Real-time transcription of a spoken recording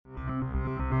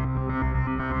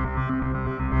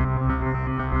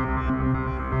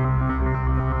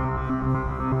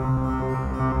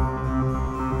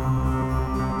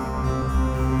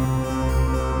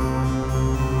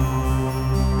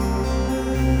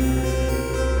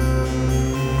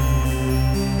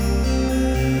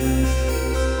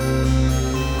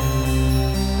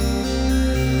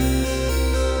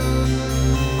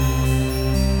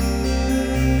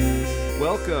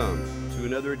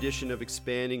edition of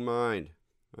Expanding Mind.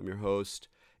 I'm your host,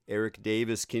 Eric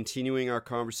Davis, continuing our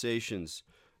conversations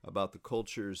about the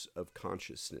cultures of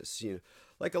consciousness. You know,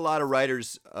 like a lot of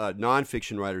writers,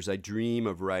 nonfiction writers, I dream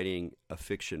of writing a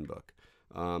fiction book.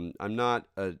 I'm not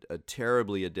a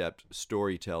terribly adept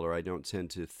storyteller. I don't tend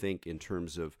to think in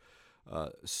terms of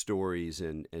stories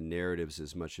and narratives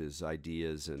as much as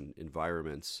ideas and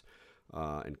environments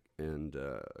and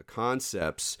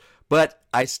concepts. But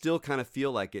I still kind of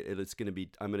feel like it's going to be.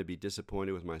 I'm going to be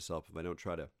disappointed with myself if I don't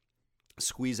try to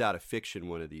squeeze out a fiction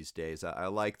one of these days. I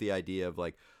like the idea of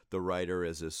like the writer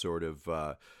as a sort of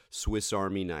Swiss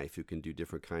Army knife who can do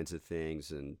different kinds of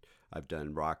things. And I've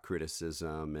done rock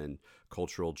criticism and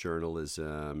cultural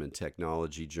journalism and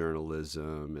technology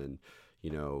journalism, and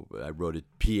I wrote a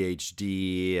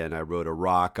PhD and I wrote a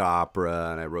rock opera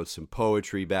and I wrote some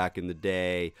poetry back in the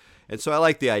day. And so I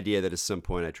like the idea that at some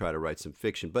point I try to write some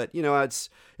fiction. But,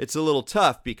 it's a little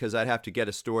tough because I'd have to get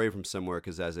a story from somewhere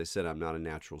because, as I said, I'm not a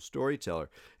natural storyteller.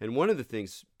 And one of the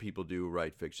things people do who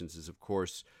write fictions is, of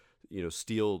course,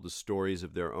 steal the stories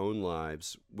of their own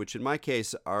lives, which in my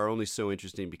case are only so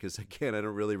interesting because, again, I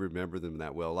don't really remember them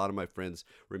that well. A lot of my friends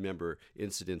remember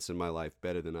incidents in my life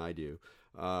better than I do.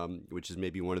 Which is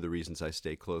maybe one of the reasons I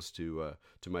stay close to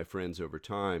my friends over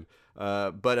time.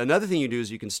 But another thing you do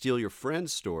is you can steal your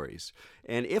friends' stories.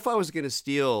 And if I was going to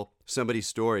steal somebody's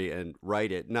story and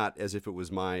write it, not as if it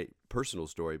was my personal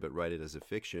story, but write it as a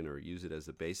fiction or use it as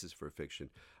a basis for a fiction,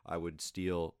 I would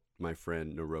steal my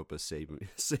friend Naropa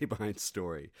Sabine's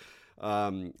story.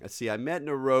 Let's see, I met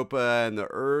Naropa in the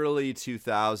early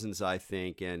 2000s, I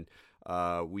think, and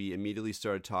we immediately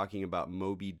started talking about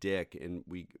Moby Dick, and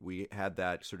we had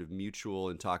that sort of mutual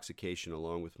intoxication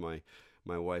along with my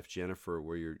wife Jennifer,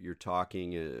 where you're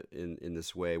talking in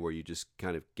this way where you just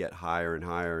kind of get higher and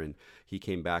higher. And he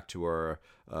came back to our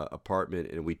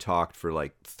apartment, and we talked for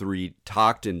like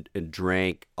and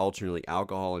drank alternately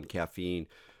alcohol and caffeine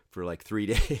for like 3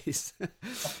 days.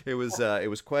 It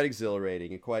was quite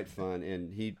exhilarating and quite fun,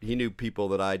 and he knew people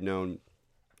that I'd known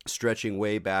stretching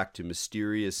way back to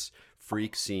mysterious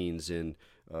freak scenes in,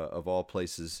 of all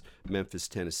places, Memphis,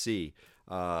 Tennessee.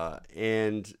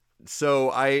 And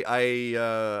so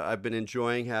I've been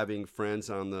enjoying having friends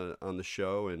on the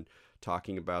show and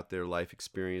talking about their life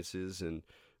experiences and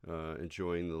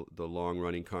enjoying the long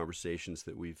running conversations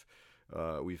that we've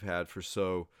had for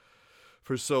so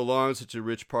long, such a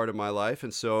rich part of my life.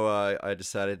 And so I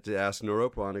decided to ask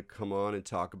Naropa to come on and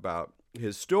talk about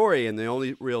his story. And the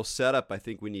only real setup I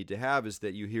think we need to have is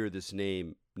that you hear this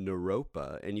name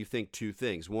Naropa and you think two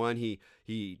things. One,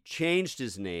 he changed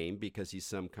his name because he's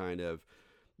some kind of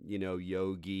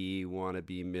yogi,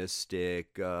 wannabe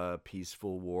mystic,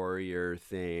 peaceful warrior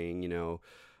thing.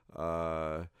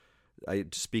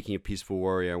 Speaking of peaceful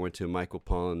warrior, I went to a Michael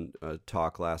Pollan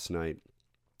talk last night.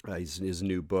 His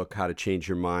new book, How to Change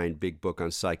Your Mind, big book on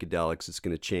psychedelics. It's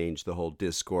going to change the whole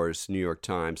discourse, New York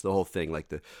Times, the whole thing. Like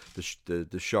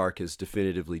the shark has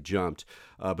definitively jumped.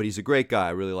 But he's a great guy.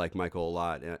 I really like Michael a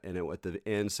lot. And at the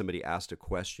end, somebody asked a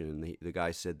question. And the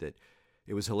guy said that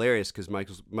it was hilarious because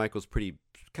Michael's pretty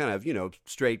kind of,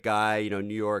 straight guy,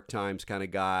 New York Times kind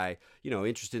of guy,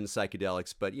 interested in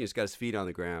psychedelics, but he's got his feet on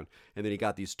the ground. And then he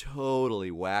got these totally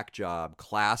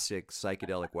classic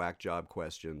psychedelic whack job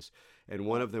questions. And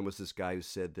one of them was this guy who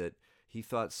said that he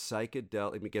thought see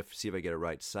if I get it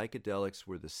right. Psychedelics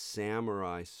were the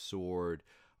samurai sword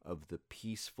of the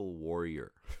peaceful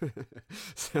warrior.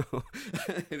 So,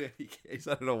 in any case,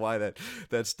 I don't know why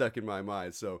that stuck in my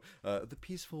mind. So, the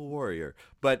peaceful warrior.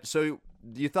 But so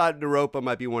you thought Naropa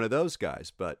might be one of those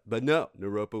guys, but no,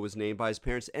 Naropa was named by his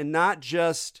parents, and not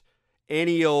just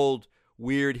any old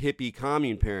weird hippie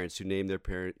commune parents who named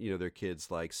their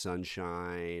kids like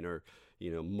Sunshine or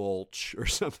Mulch or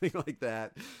something like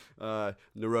that.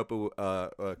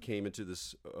 Naropa came into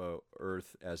this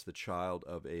earth as the child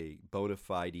of a bona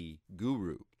fide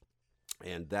guru.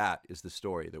 And that is the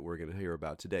story that we're going to hear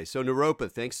about today. So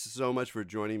Naropa, thanks so much for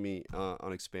joining me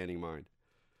on Expanding Mind.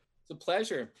 It's a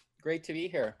pleasure. Great to be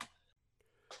here.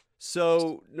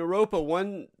 So Naropa,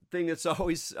 one thing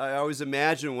I always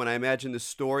imagine when I imagine the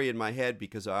story in my head,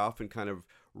 because I often kind of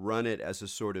run it as a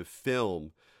sort of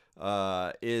film,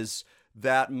 is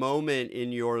that moment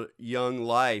in your young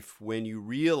life when you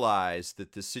realize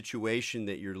that the situation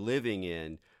that you're living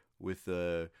in with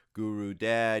the guru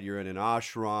dad, you're in an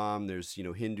ashram, there's,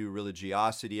 Hindu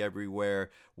religiosity everywhere,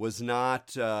 was not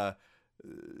the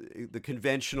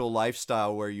conventional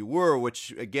lifestyle where you were,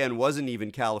 which again wasn't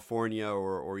even California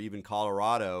or even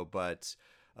Colorado, but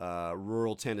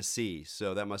rural Tennessee.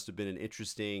 So that must have been an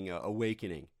interesting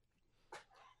awakening.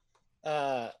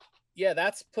 Yeah,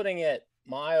 that's putting it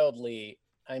mildly.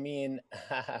 I mean,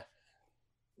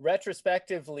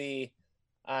 retrospectively,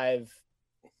 I've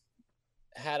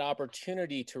had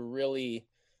opportunity to really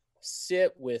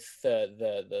sit with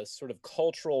the sort of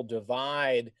cultural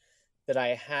divide that I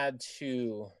had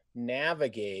to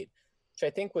navigate, which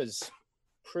I think was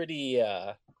pretty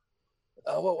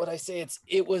what would I say?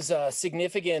 It was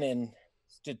significant in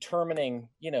determining,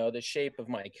 the shape of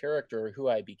my character, who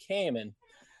I became, and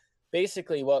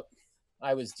basically what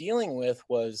I was dealing with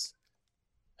was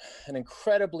an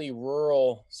incredibly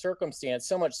rural circumstance,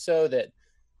 so much so that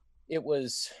it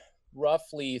was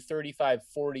roughly 35,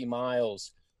 40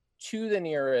 miles to the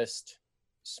nearest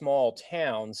small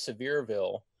town,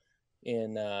 Sevierville,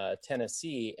 in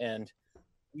Tennessee. And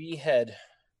we had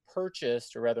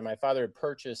purchased, or rather, my father had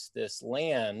purchased this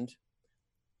land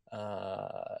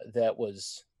that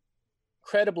was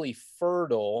incredibly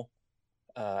fertile,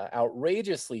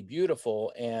 outrageously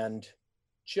beautiful, and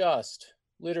just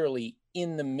literally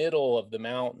in the middle of the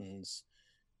mountains.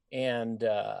 And,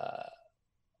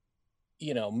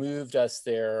 moved us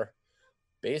there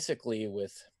basically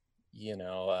with,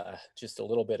 just a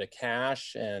little bit of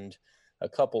cash and a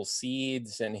couple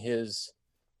seeds and his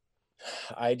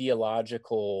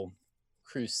ideological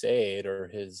crusade, or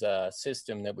his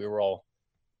system that we were all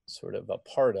sort of a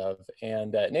part of.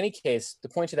 And in any case, the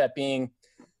point of that being,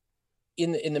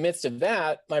 in the midst of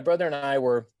that, my brother and I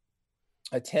were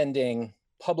attending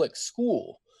public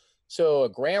school. So a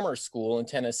grammar school in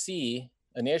Tennessee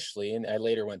initially, and I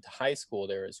later went to high school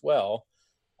there as well.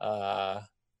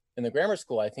 In the grammar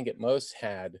school, I think at most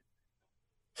had,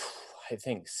 I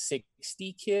think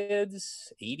 60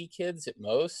 kids, 80 kids at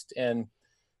most. And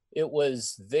it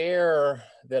was there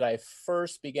that I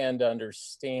first began to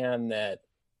understand that,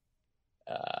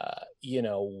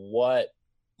 what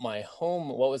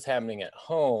was happening at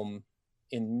home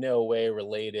in no way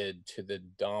related to the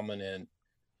dominant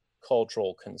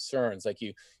cultural concerns. Like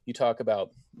you talk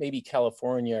about maybe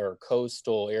California or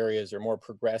coastal areas or more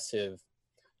progressive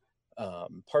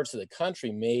parts of the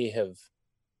country may have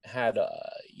had,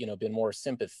 been more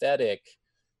sympathetic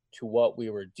to what we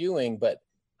were doing. But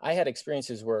I had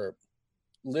experiences where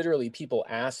literally people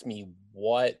asked me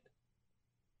what,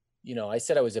 I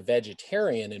said I was a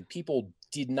vegetarian, and people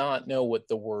did not know what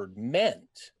the word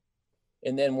meant.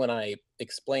 And then when I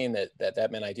explained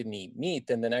that meant I didn't eat meat,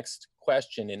 then the next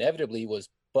question inevitably was,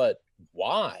 but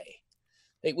why?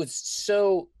 It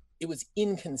was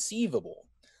inconceivable.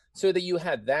 So that you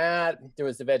had that, there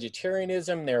was the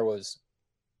vegetarianism, there was,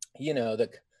 the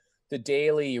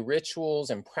daily rituals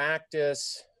and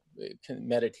practice,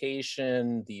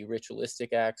 meditation, the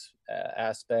ritualistic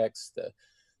aspects, the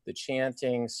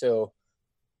chanting. So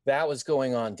that was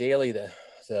going on daily.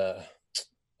 The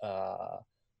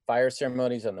fire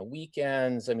ceremonies on the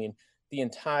weekends. I mean, the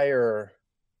entire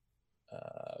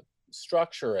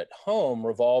structure at home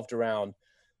revolved around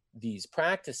these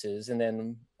practices. And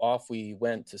then off we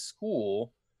went to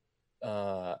school.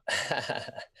 And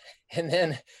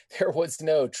then there was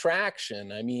no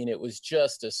traction. I mean, it was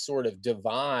just a sort of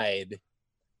divide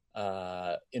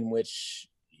in which,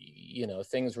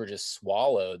 things were just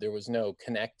swallowed. There was no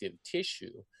connective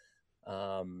tissue.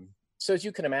 So as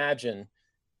you can imagine,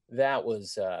 that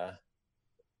was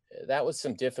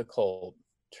some difficult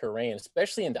terrain,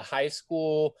 especially into high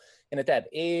school. And at that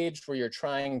age where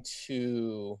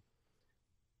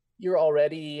you're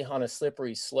already on a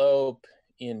slippery slope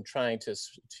in trying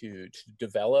to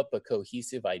develop a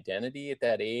cohesive identity at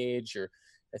that age. You're,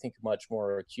 I think, much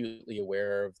more acutely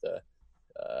aware of the,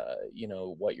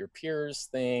 what your peers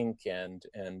think, and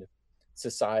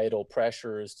societal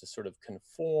pressures to sort of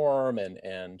conform.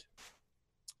 And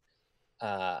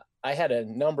I had a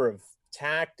number of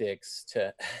tactics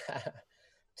to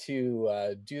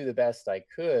do the best I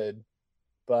could,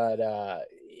 but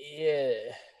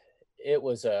it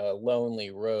was a lonely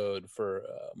road for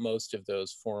most of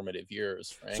those formative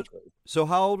years, frankly. So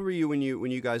how old were you when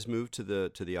you guys moved to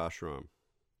the ashram?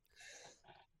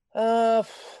 Well,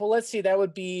 let's see. That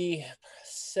would be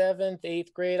 7th,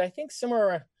 8th grade. I think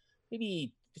somewhere,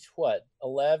 maybe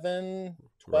 11,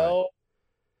 12, right.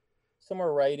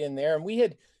 Somewhere right in there. And we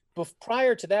had,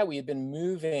 prior to that, we had been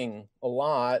moving a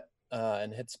lot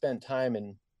and had spent time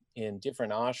in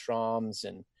different ashrams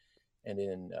and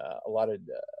in a lot of,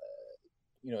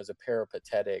 as a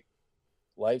peripatetic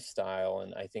lifestyle.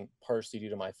 And I think partially due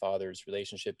to my father's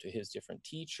relationship to his different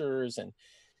teachers.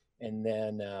 And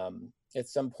then at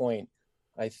some point,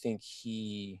 I think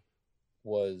he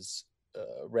was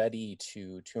ready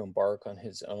to embark on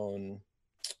his own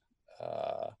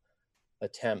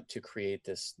attempt to create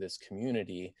this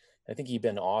community. I think he'd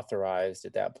been authorized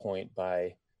at that point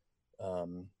by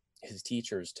his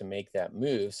teachers to make that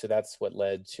move. So that's what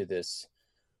led to this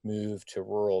move to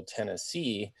rural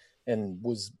Tennessee, and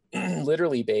was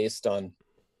literally based on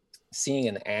seeing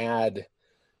an ad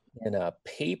in a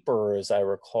paper, as I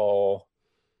recall,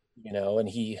 and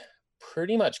he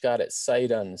pretty much got it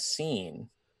sight unseen.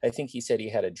 I think he said he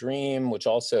had a dream, which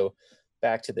also,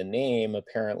 back to the name,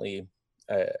 apparently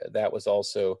that was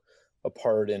also a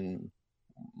part in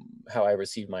how I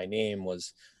received my name.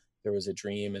 Was there was a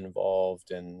dream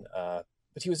involved, and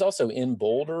but he was also in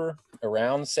Boulder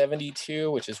around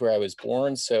 72, which is where I was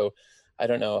born. So I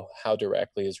don't know how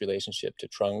directly his relationship to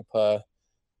Trungpa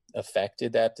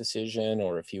affected that decision,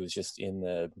 or if he was just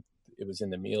it was in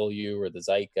the milieu or the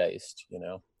zeitgeist.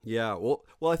 Yeah, well,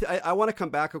 I want to come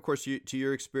back, of course, to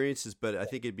your experiences, but I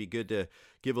think it'd be good to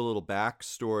give a little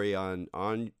backstory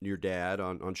on your dad,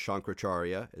 on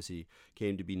Shankaracharya, as he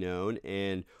came to be known,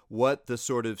 and what the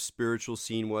sort of spiritual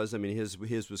scene was. I mean,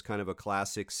 his was kind of a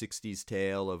classic '60s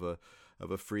tale of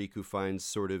a freak who finds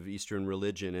sort of Eastern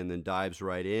religion and then dives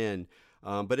right in.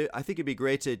 But I think it'd be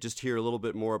great to just hear a little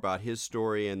bit more about his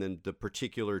story and then the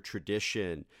particular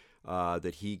tradition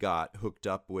that he got hooked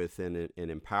up with and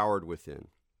empowered within.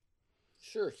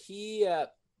 Sure.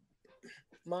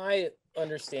 My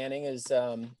understanding is,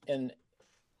 and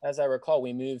as I recall,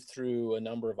 we moved through a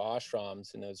number of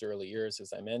ashrams in those early years,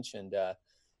 as I mentioned.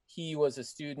 He was a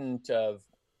student of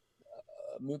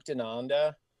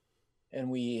Muktananda, and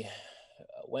we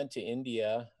went to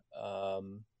India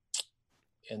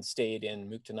and stayed in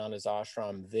Muktananda's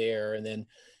ashram there. And then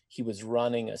he was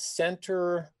running a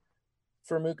center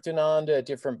for Muktananda at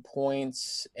different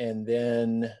points. And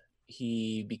then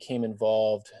he became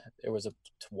involved. There was a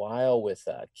while with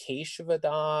Keshava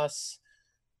Das.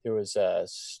 There was a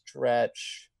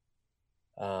stretch.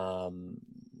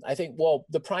 I think, well,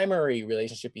 the primary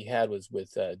relationship he had was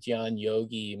with Gyan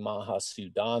Yogi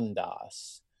Mahasudan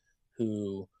Das,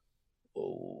 who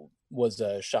was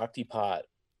a Shaktipat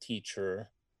teacher,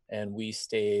 and we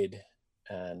stayed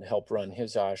and helped run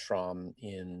his ashram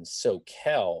in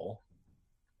Soquel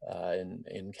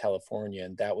in California.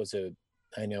 And that was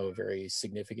I know, a very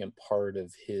significant part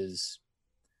of his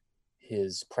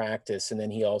practice. And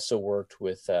then he also worked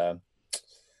with a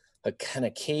kind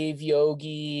of cave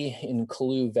yogi in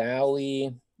Kaloo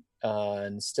Valley,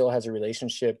 and still has a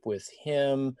relationship with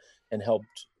him, and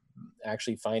helped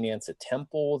actually finance a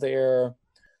temple there.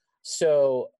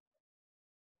 So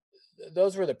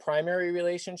those were the primary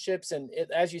relationships. And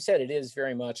as you said, it is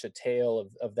very much a tale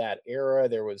of that era.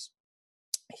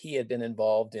 He had been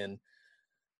involved in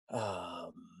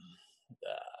the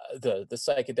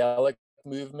psychedelic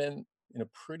movement in a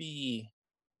pretty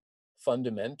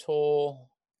fundamental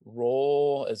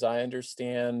role, as I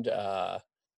understand.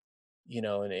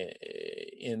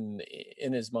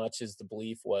 In as much as the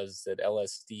belief was that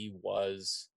LSD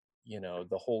was,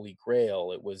 the holy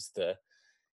grail. It was the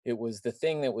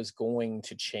thing that was going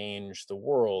to change the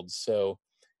world. So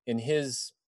in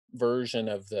his version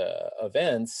of the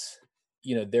events,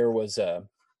 there was a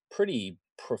pretty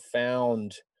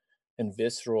profound and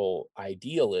visceral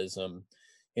idealism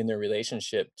in their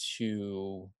relationship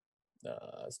to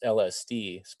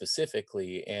LSD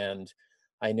specifically. And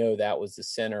I know that was the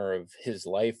center of his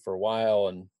life for a while.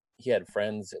 And he had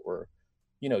friends that were,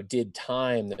 did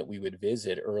time that we would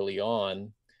visit early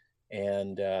on.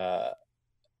 And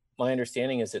my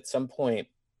understanding is at some point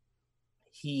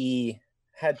he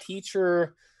had teacher, I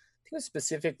think it was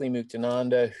specifically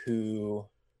Muktananda, who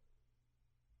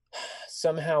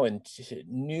somehow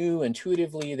knew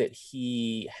intuitively that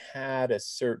he had a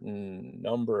certain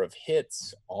number of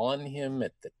hits on him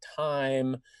at the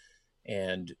time,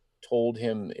 and told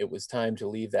him it was time to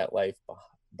leave that life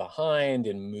behind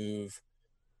and move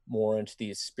more into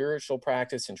the spiritual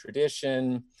practice and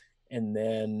tradition. And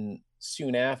then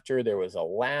soon after, there was a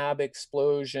lab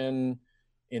explosion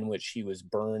in which he was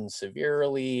burned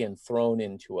severely and thrown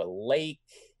into a lake,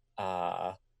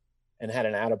 and had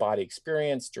an out-of-body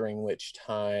experience, during which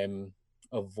time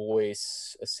a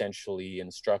voice essentially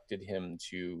instructed him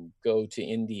to go to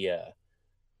India.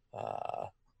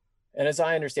 And as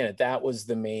I understand it, that was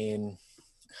the main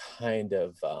kind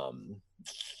of,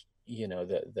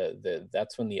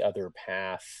 that's when the other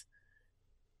path,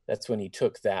 that's when he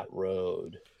took that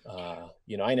road.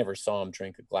 I never saw him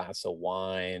drink a glass of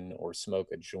wine or smoke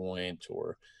a joint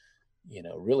or,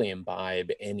 really imbibe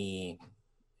any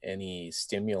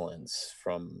stimulants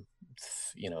from,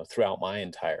 throughout my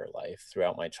entire life,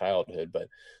 throughout my childhood. But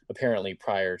apparently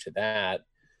prior to that,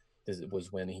 this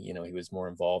was when he was more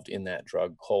involved in that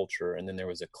drug culture. And then there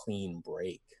was a clean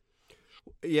break.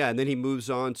 Yeah, and then he moves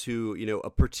on to a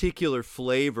particular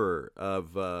flavor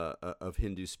of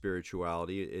Hindu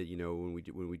spirituality.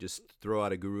 When we just throw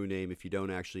out a guru name, if you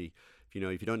don't actually,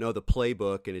 if you don't know the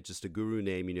playbook and it's just a guru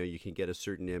name, you can get a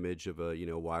certain image of a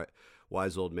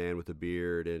wise old man with a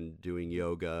beard and doing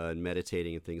yoga and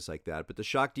meditating and things like that. But the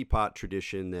Shaktipat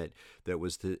tradition that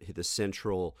was the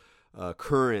central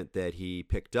current that he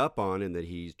picked up on and that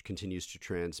he continues to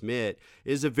transmit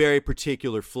is a very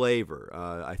particular flavor.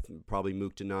 I think probably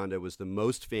Muktananda was the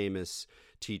most famous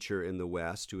teacher in the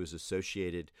West who is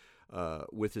associated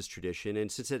with this tradition. And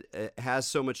since it has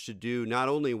so much to do not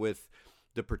only with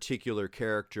the particular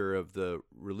character of the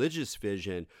religious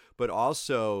vision, but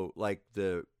also like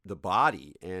the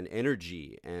body and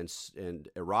energy and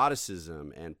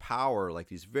eroticism and power, like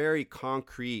these very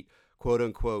concrete, quote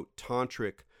unquote,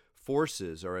 tantric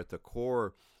forces are at the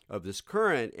core of this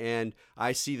current, and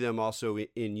I see them also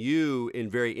in you in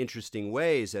very interesting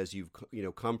ways as you've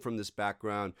come from this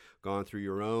background, gone through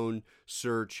your own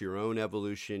search, your own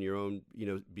evolution, your own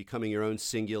becoming your own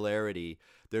singularity.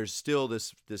 There's still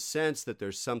this sense that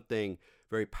there's something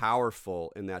very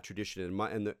powerful in that tradition,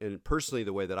 and personally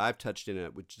the way that I've touched in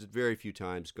it, which is very few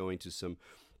times, going to some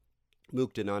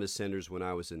Muktananda centers when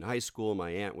I was in high school.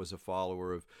 My aunt was a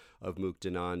follower of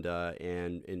Muktananda,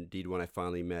 and indeed when I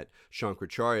finally met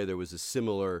Shankaracharya, there was a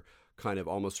similar kind of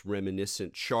almost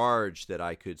reminiscent charge that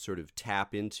I could sort of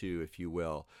tap into, if you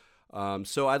will.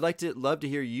 So I'd love to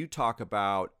hear you talk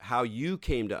about how you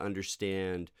came to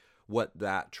understand what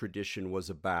that tradition was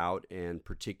about, and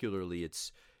particularly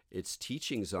its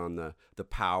teachings on the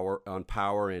power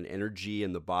and energy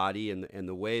and the body, and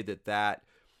the way that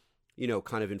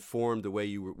kind of informed the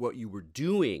way what you were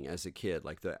doing as a kid,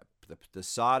 like the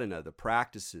sadhana, the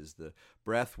practices, the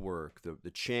breath work,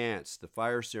 the chants, the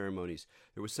fire ceremonies.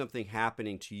 There was something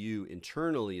happening to you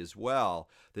internally as well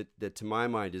that to my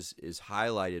mind is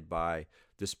highlighted by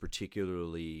this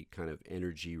particularly kind of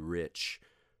energy rich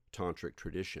tantric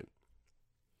tradition.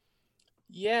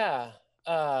 Yeah.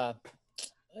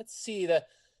 Let's see.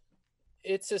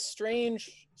 It's a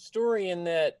strange story in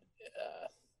that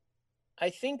I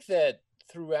think that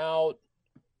throughout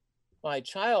my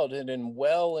childhood and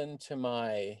well into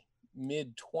my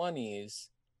mid-20s,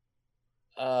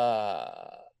 it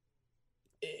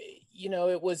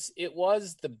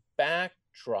was the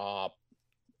background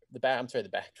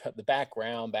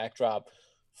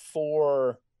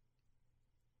for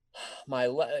my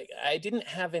life. I didn't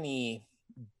have any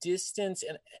distance,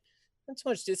 and not so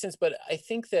much distance, but I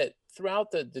think that throughout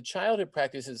the childhood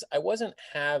practices, I wasn't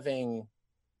having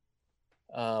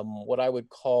what I would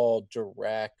call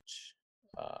direct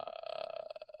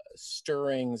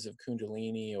stirrings of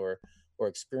Kundalini or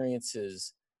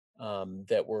experiences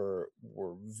that were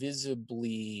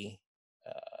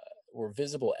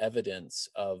visible evidence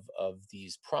of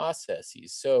these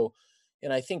processes. So,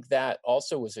 and I think that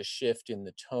also was a shift in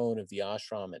the tone of the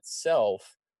ashram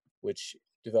itself, which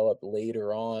developed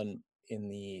later on in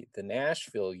the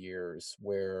Nashville years,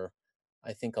 where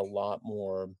I think a lot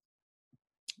more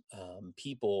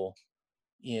people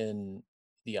in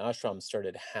the ashram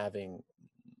started having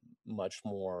much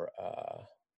more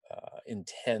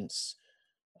intense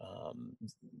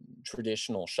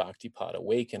traditional Shaktipat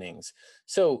awakenings.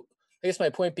 So I guess my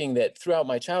point being that throughout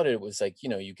my childhood, it was like,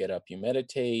 you get up, you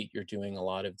meditate, you're doing a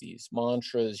lot of these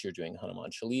mantras, you're doing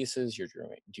Hanuman Chalisas, you're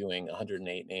doing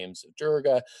 108 names of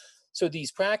Durga. So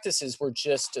these practices were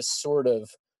just a sort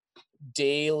of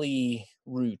daily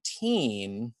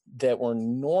routine that were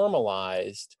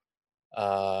normalized.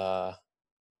 And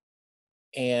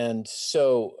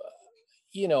so,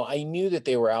 I knew that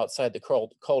they were outside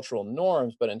the cultural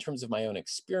norms, but in terms of my own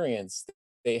experience,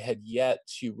 they had yet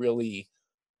to really,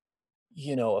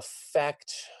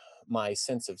 affect my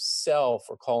sense of self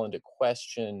or call into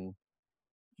question,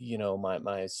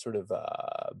 my sort of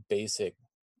basic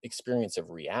experience of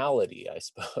reality, I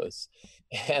suppose.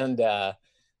 And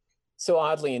so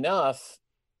oddly enough,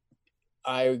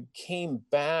 I came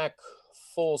back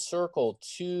full circle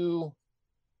to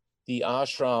the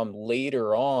ashram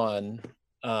later on,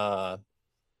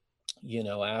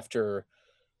 after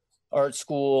art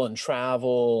school and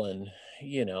travel and,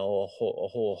 a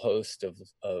whole host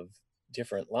of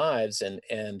different lives. And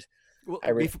well,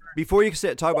 before you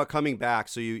talk about coming back,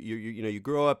 so you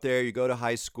grow up there, you go to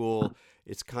high school.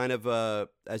 It's kind of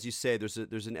as you say,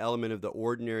 there's an element of the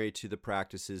ordinary to the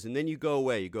practices, and then you go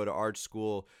away. You go to art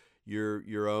school. You're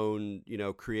your own,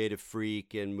 creative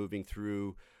freak and moving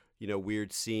through,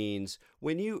 weird scenes.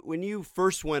 When you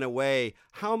first went away,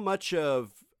 how much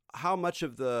of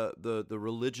the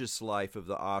religious life of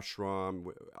the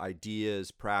ashram, ideas,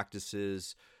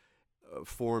 practices,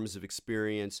 forms of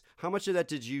experience. How much of that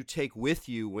did you take with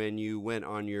you when you went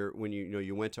on when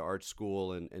you went to art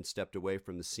school and stepped away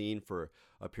from the scene for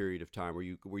a period of time? Were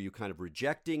you kind of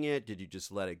rejecting it? Did you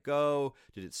just let it go?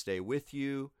 Did it stay with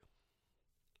you?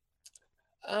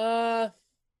 Uh,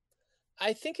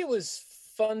 I think it was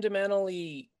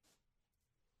fundamentally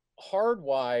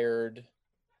hardwired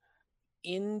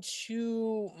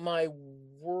into my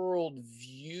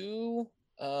worldview.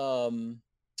 Um,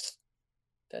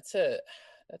 that's a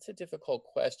difficult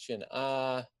question.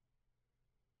 I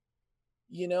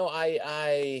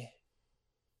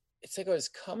it's like I was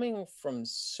coming from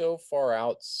so far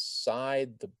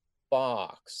outside the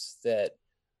box that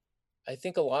I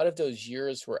think a lot of those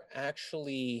years were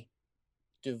actually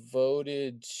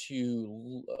devoted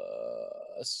to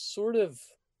a sort of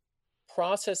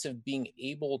process of being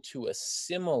able to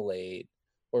assimilate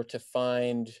or to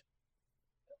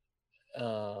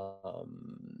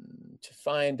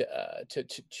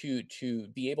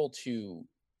be able to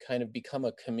kind of become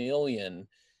a chameleon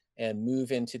and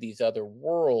move into these other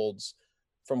worlds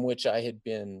from which I had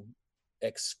been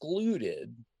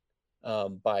excluded,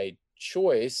 by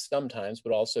choice sometimes,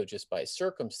 but also just by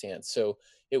circumstance. So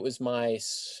it was my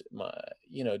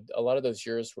a lot of those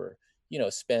years were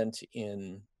spent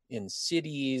in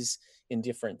cities, in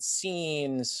different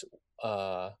scenes,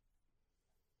 uh,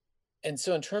 and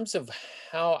so in terms of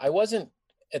how I wasn't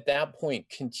at that point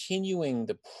continuing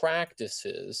the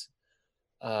practices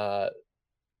uh,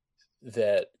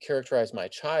 that characterized my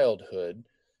childhood,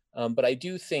 but I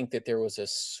do think that there was a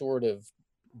sort of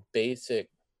basic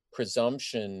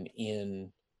presumption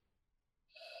in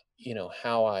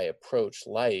how I approach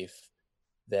life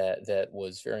that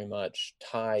was very much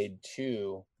tied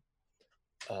to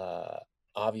uh,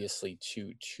 obviously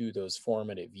to those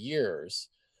formative years,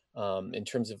 in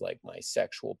terms of like my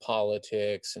sexual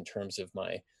politics, in terms of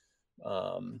my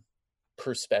um,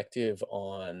 perspective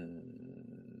on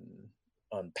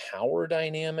power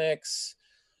dynamics.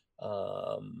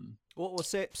 Um, Well,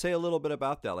 say a little bit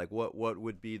about that. Like, what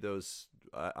would be those,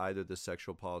 either the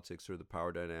sexual politics or the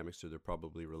power dynamics, or they're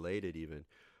probably related even.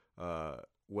 Uh,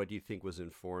 what do you think was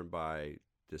informed by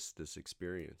this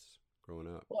experience growing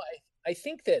up? well, I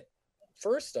think that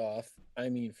first off, I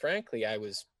mean, frankly, I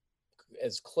was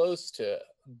as close to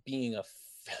being a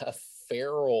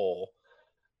feral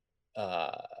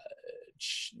uh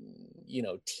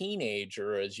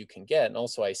teenager as you can get. And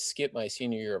also I skipped my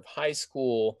senior year of high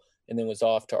school and then was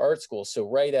off to art school. So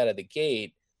right out of the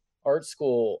gate, art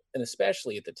school, and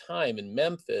especially at the time in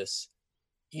Memphis,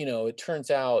 it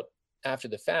turns out after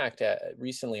the fact,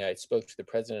 recently I spoke to the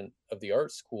president of the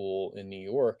art school in New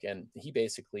York, and he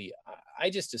basically, I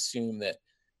just assumed that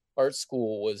art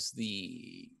school was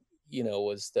the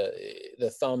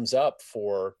thumbs up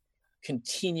for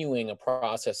continuing a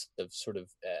process of sort of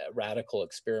radical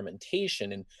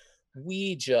experimentation, and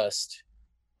we just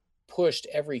pushed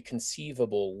every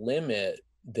conceivable limit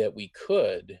that we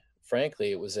could.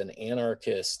 Frankly, it was an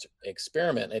anarchist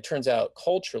experiment. It turns out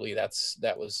culturally that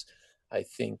was, I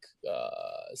think,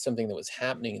 something that was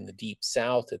happening in the deep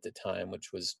South at the time,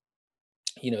 which was,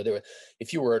 there were,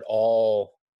 if you were at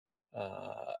all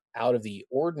out of the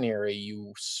ordinary,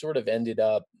 you sort of ended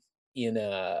up in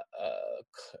a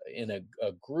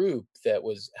group that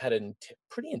had a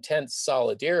pretty intense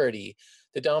solidarity.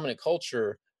 The dominant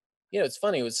culture, it's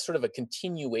funny, it was sort of a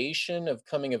continuation of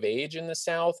coming of age in the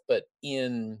South, but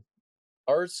in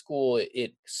art school,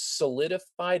 it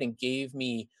solidified and gave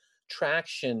me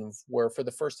traction where for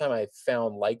the first time I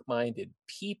found like-minded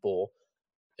people,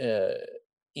 uh,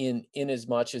 in as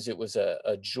much as it was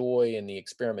a joy in the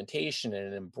experimentation and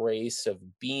an embrace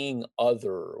of being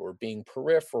other or being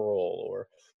peripheral or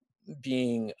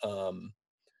being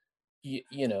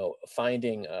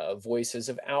finding voices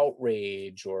of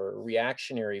outrage or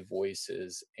reactionary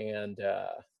voices. And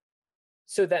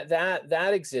so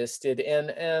that existed.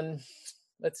 And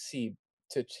let's see,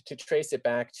 to trace it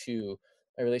back to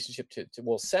my relationship to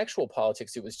well, sexual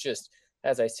politics, it was just,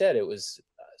 as I said, it was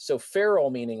so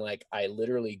feral, meaning like I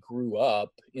literally grew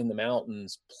up in the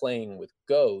mountains playing with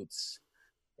goats,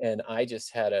 and I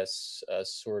just had a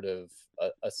sort of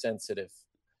a sensitive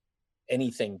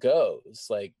anything goes,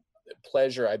 like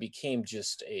pleasure. I became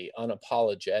just a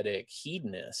unapologetic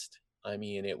hedonist. I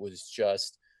mean, it was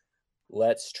just,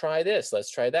 let's try this, let's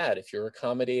try that, if you're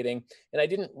accommodating. And I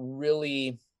didn't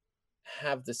really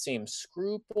have the same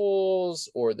scruples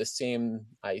or the same,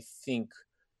 I think,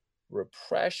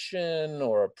 repression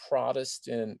or a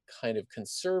Protestant kind of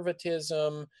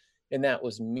conservatism. And that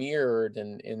was mirrored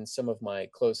in some of my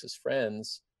closest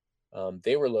friends.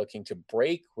 They were looking to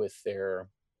break with their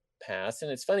past.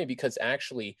 And it's funny because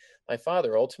actually my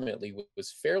father ultimately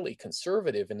was fairly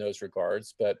conservative in those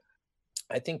regards, but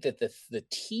I think that the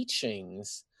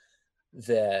teachings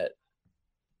that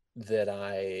that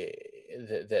I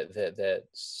that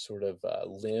sort of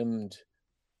limbed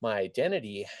my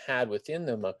identity had within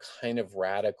them a kind of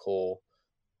radical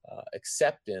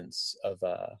acceptance of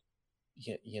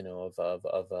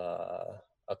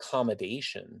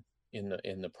accommodation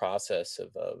in the process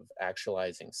of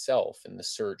actualizing self and the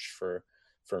search for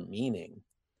meaning.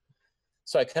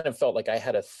 So I kind of felt like I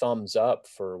had a thumbs up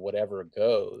for whatever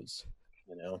goes,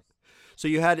 you know. So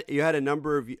you had a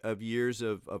number of years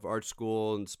of art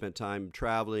school and spent time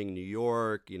traveling New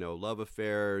York, love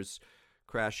affairs,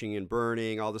 crashing and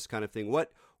burning, all this kind of thing.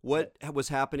 What was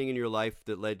happening in your life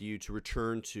that led you to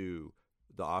return to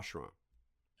the ashram?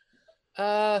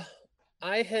 Uh,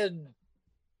 I had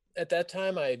at that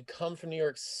time I had come from New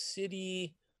York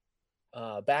City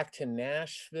back to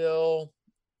Nashville.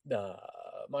 Uh,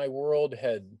 my world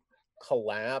had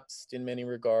collapsed in many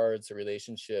regards. The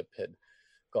relationship had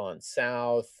gone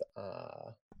south.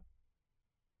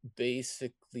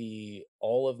 Basically,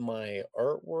 all of my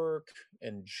artwork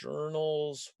and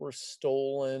journals were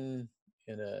stolen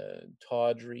in a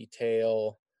tawdry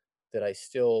tale that I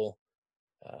still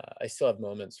have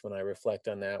moments when I reflect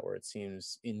on that where it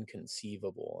seems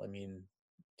inconceivable. I mean,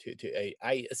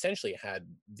 I essentially had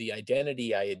the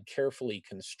identity I had carefully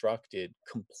constructed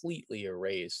completely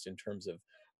erased in terms of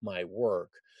my work.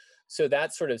 So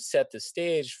that sort of set the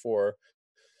stage for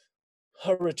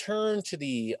a return to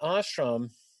the ashram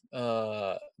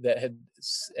that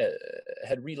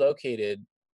had relocated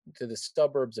to the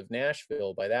suburbs of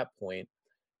Nashville by that point,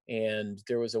 and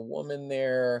there was a woman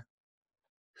there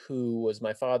who was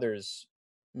my father's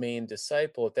main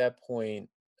disciple at that point.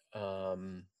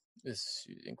 Um, this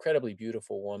incredibly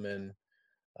beautiful woman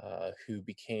who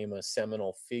became a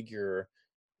seminal figure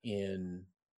in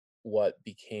what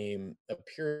became a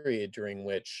period during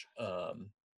which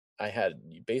I had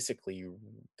basically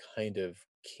kind of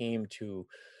came to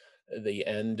the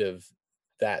end of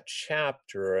that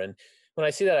chapter. And when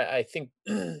I see that, I think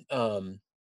um,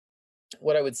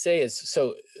 what I would say is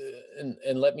so,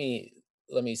 and let me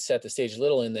set the stage a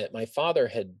little in that my father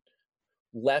had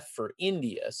left for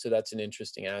India. So that's an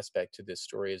interesting aspect to this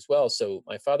story as well. So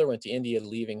my father went to India,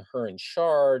 leaving her in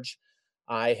charge.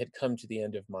 I had come to the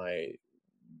end of my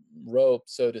rope,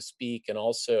 so to speak, and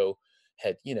also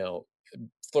had,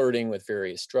 flirting with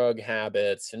various drug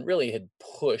habits and really had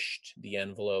pushed the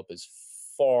envelope as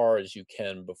far as you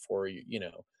can before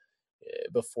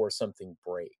before something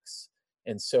breaks.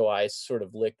 And so I sort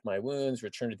of licked my wounds,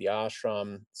 returned to the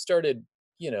ashram, started,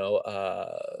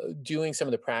 doing some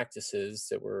of the practices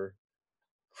that were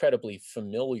incredibly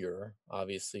familiar.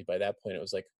 Obviously, by that point, it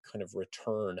was like kind of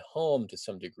return home to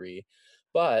some degree,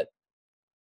 but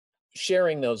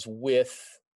sharing those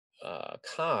with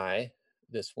Kai,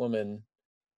 this woman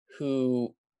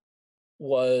who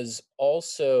was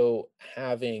also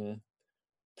having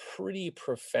pretty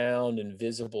profound and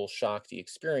visible Shakti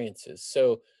experiences.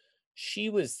 So she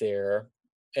was there,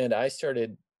 and I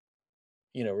started,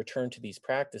 return to these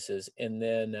practices, and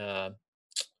then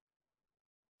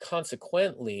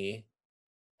consequently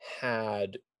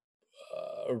had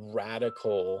a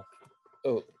radical.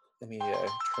 Oh, let me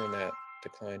turn that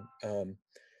decline.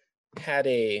 Had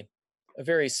a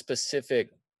very specific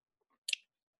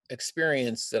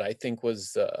experience that I think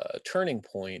was a turning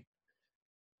point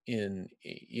in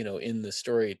the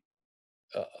story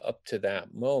up to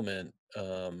that moment.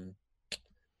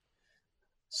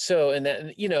 So, and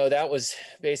then, that was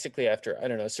basically after, I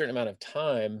don't know, a certain amount of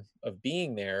time of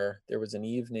being there. There was an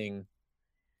evening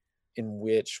in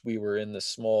which we were in the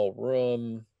small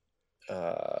room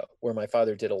where my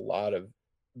father did a lot of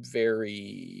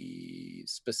very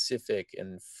specific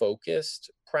and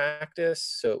focused practice.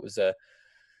 So it was a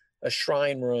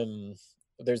shrine room.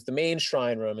 There's the main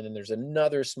shrine room, and then there's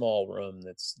another small room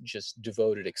that's just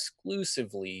devoted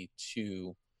exclusively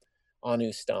to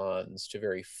anustans, to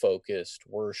very focused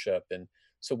worship. And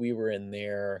so we were in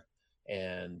there,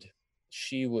 and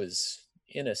she was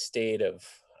in a state of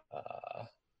uh,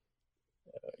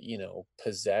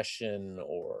 possession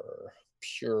or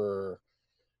pure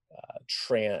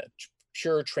tran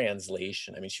pure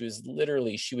translation. I mean,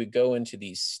 she would go into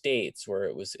these states where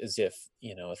it was as if,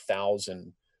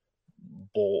 1,000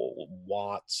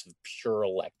 watts of pure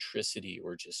electricity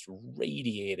were just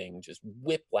radiating, just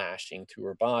whiplashing through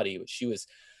her body. But she was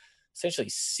essentially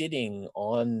sitting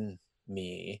on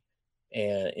me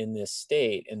and in this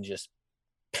state and just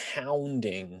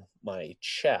pounding my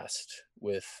chest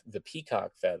with the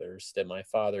peacock feathers that my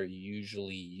father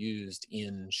usually used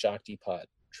in Shaktipat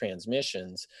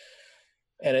transmissions.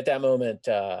 And at that moment,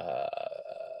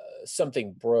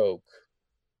 something broke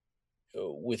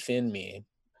within me,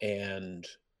 and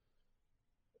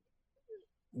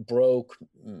broke,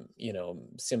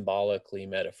 symbolically,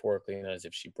 metaphorically, not as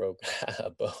if she broke a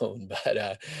bone,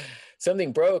 but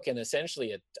something broke, and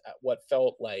essentially what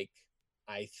felt like,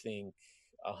 I think,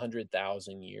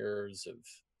 100,000 years of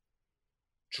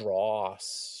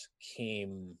dross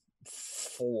came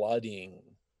flooding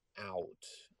out.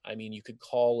 I mean, you could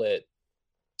call it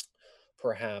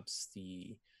perhaps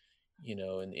in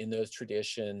those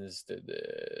traditions,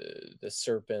 the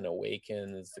serpent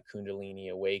awakens, the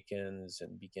Kundalini awakens,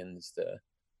 and begins the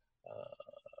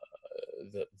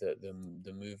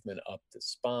movement up the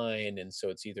spine. And so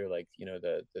it's either like,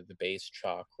 the base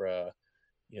chakra,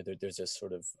 there's a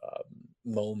sort of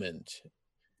moment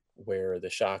where the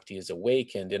Shakti is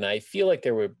awakened. And I feel like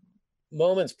there were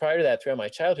moments prior to that throughout my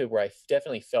childhood where I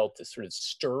definitely felt the sort of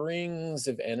stirrings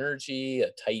of energy, a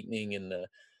tightening in the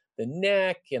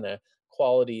neck, and a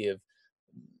quality of,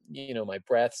 my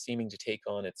breath seeming to take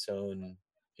on its own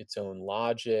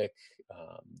logic,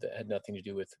 that had nothing to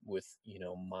do with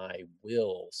my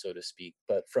will, so to speak.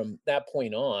 But from that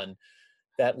point on,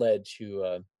 that led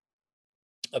to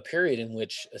a period in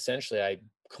which essentially I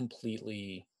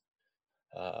completely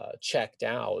checked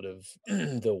out of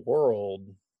the world.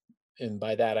 And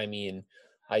by that I mean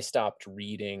I stopped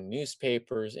reading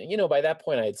newspapers. And by that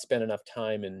point I had spent enough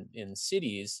time in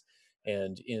cities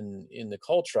and in the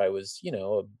culture. I was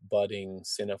a budding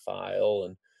cinephile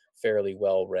and fairly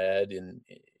well read, and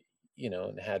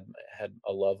had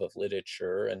a love of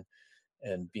literature,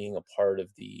 and being a part of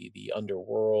the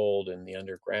underworld and the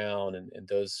underground, and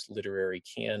those literary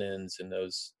canons and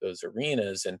those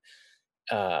arenas. And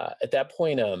at that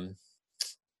point,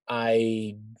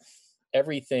 I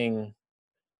everything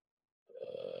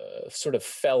sort of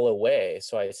fell away.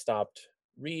 So I stopped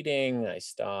reading. I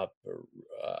stopped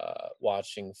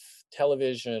watching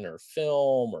television or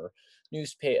film or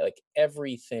newspaper. Like,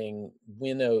 everything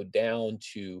winnowed down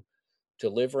to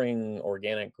delivering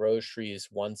organic groceries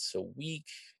once a week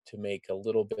to make a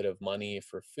little bit of money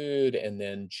for food, and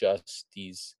then just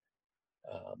these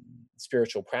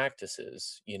spiritual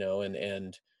practices,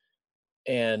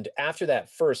 and after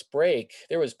that first break,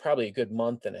 there was probably a good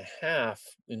month and a half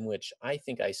in which I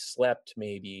think I slept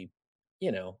maybe,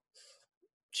 you know,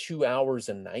 2 hours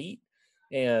a night.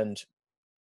 And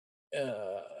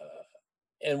uh,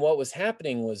 and what was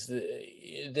happening was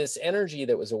this energy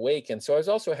that was awakened. So I was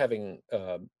also having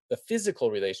a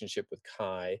physical relationship with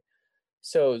Kai.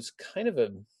 So it was kind of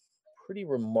a pretty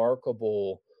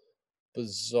remarkable,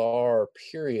 bizarre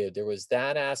period. There was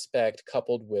that aspect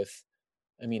coupled with,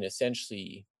 I mean,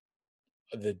 essentially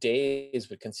the days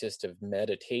would consist of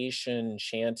meditation,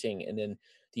 chanting, and then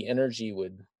the energy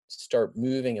would start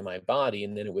moving in my body,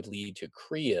 and then it would lead to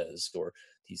kriyas, or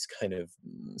these kind of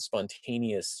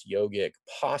spontaneous yogic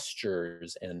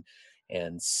postures, and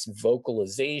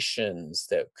vocalizations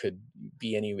that could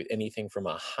be anything from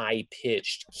a high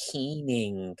pitched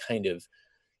keening kind of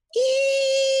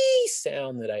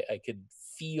sound that I could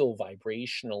feel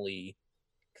vibrationally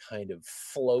kind of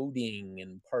floating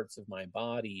in parts of my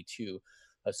body, to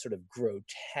a sort of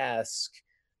grotesque,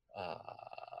 uh,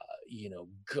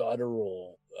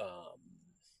 guttural,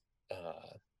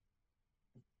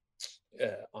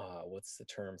 what's the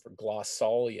term for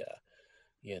glossolalia,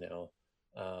 you know.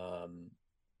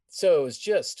 So it was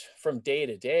just from day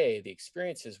to day, the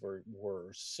experiences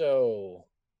were so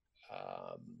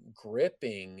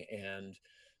gripping, and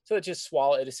so it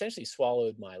essentially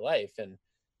swallowed my life. And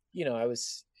I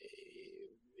was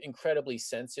incredibly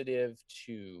sensitive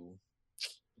to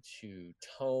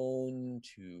tone,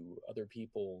 to other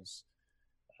people's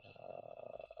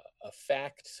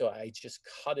effect. So I just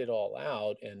cut it all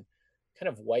out and kind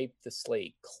of wiped the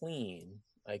slate clean,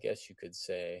 I guess you could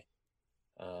say.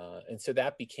 And so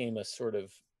that became a sort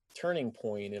of turning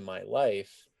point in my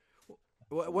life.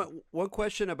 One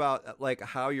question about like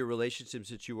how your relationships,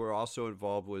 that you were also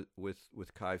involved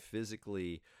with Kai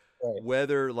physically, Right.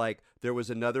 whether like there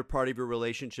was another part of your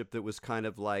relationship that was kind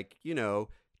of like,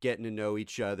 getting to know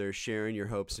each other, sharing your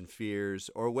hopes and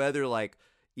fears, or whether like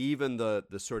even the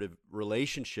sort of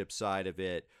relationship side of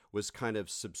it was kind of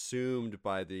subsumed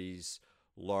by these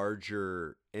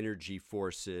larger energy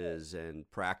forces and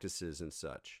practices and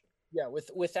such. Yeah,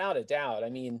 without a doubt. I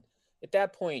mean, at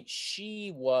that point,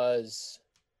 she was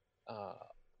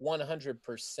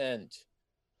 100%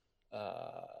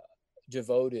 uh,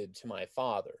 devoted to my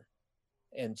father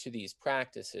and to these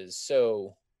practices.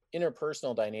 So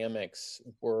interpersonal dynamics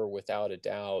were without a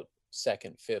doubt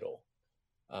second fiddle,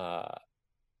 uh,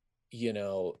 you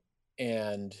know,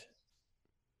 and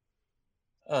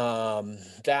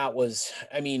That was,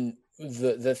 I mean,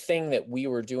 the thing that we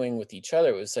were doing with each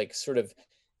other was like sort of,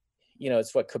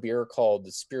 it's what Kabir called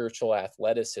the spiritual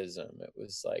athleticism. It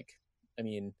was like, I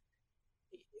mean,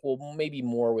 well, maybe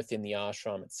more within the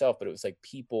ashram itself, but it was like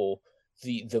people,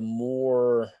 the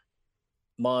more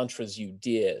mantras you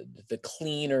did, the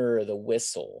cleaner the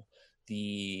whistle,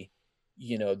 the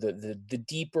the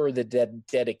deeper the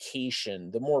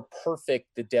dedication, the more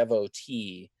perfect the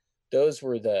devotee. Those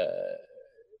were the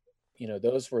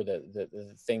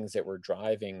things that were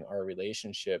driving our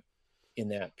relationship in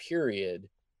that period.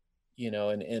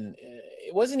 And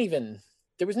it wasn't even,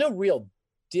 there was no real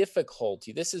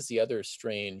difficulty. This is the other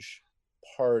strange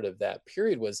part of that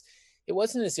period, was it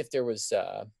wasn't as if there was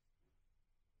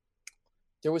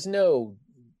no,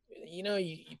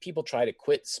 people try to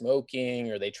quit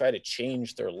smoking or they try to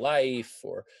change their life,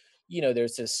 or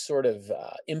there's this sort of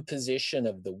imposition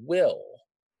of the will.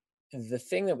 The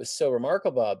thing that was so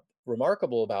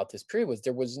remarkable about this period was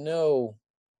there was no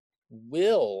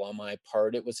will on my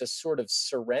part. It was a sort of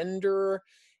surrender,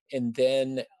 and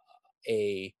then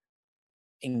a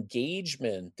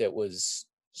engagement that was,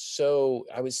 so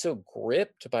I was so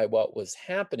gripped by what was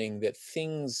happening that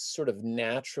things sort of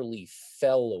naturally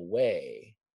fell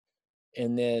away.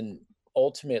 And then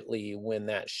ultimately when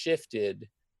that shifted,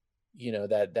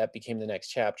 that became the next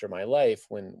chapter of my life,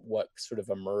 when what sort of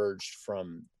emerged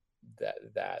from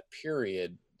that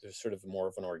period, there's sort of more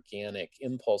of an organic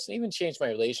impulse, and even changed my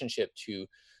relationship to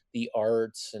the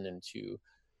arts and into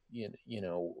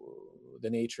the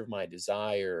nature of my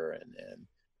desire. And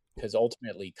because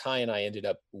ultimately Kai and I ended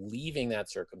up leaving that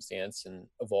circumstance, and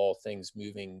of all things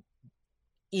moving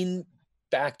in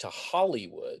back to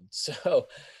Hollywood. So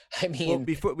I Well, mean,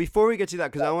 before we get to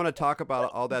that, because I want to talk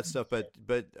about all that stuff, but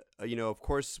of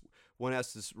course, one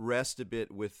has to rest a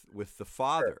bit with the sure,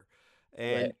 father,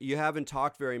 and right. you haven't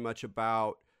talked very much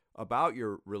about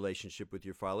your relationship with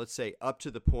your father. Let's say up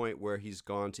to the point where he's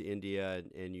gone to India,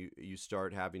 and you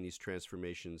start having these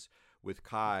transformations with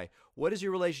Kai. What is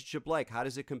your relationship like? How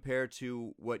does it compare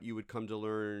to what you would come to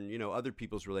learn? Other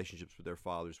people's relationships with their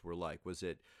fathers were like. Was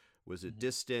it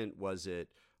distant? Was it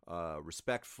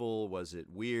respectful? Was it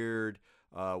weird?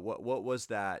 What was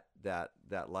that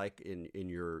like in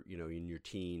your in your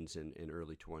teens and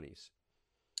early 20s?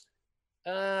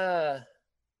 Uh,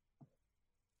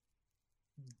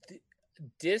 d-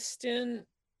 Distant.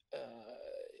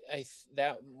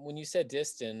 That when you said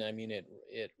distant, I mean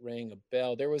it rang a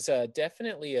bell. There was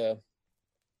definitely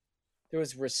there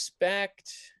was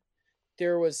respect.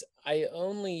 There was, I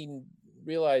only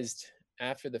realized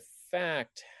after the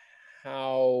fact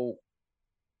how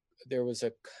there was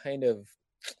a kind of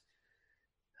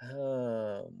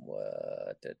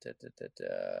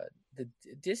the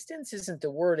distance isn't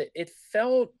the word. It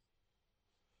felt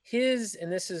his,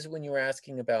 and this is when you were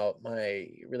asking about my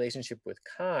relationship with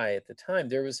Kai at the time,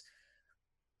 there was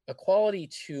a quality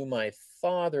to my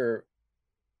father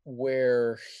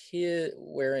wherein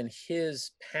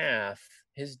his path,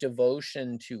 his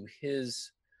devotion to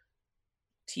his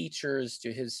teachers,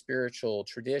 to his spiritual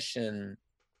tradition,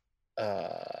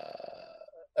 uh,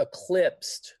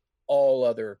 eclipsed all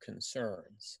other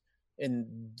concerns, and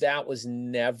that was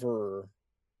never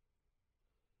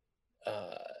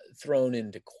uh, thrown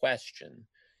into question.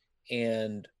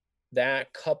 And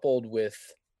that, coupled with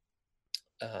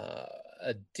uh,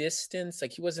 a distance,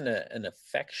 like he wasn't an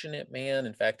affectionate man.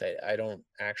 In fact, I don't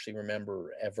actually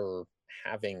remember ever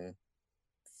having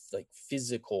like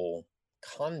physical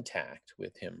contact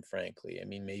with him, frankly. I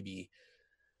mean, maybe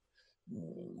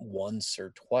once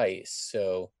or twice.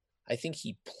 So I think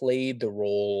he played the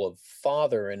role of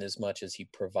father in as much as he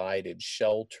provided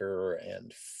shelter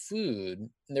and food.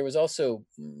 And there was also,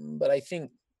 but I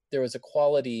think there was a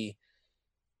quality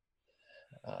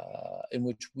in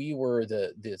which we were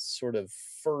the sort of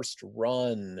first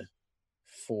run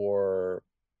for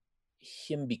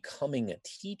him becoming a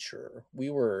teacher. We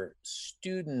were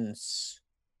students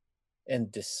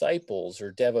and disciples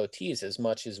or devotees as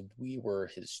much as we were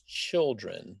his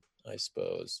children, I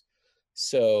suppose.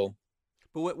 So,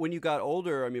 But when you got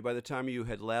older, I mean, by the time you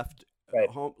had left right.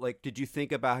 home, like, did you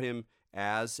think about him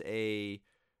as a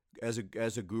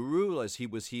guru? Was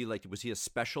he a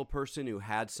special person who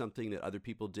had something that other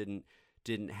people didn't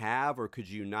have, or could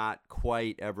you not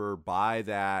quite ever buy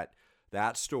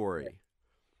that story?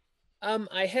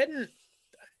 I hadn't,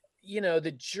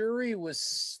 the jury was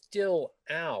still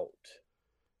out.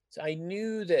 So I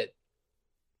knew that,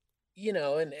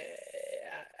 and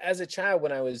as a child,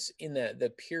 when I was in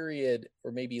the period,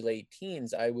 or maybe late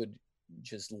teens, I would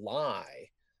just lie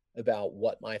about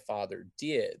what my father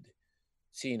did.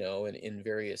 So, in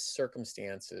various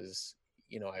circumstances,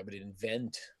 I would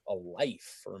invent a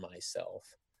life for myself,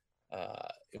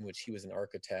 in which he was an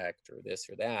architect or this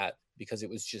or that, because it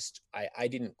was just, I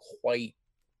didn't quite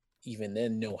even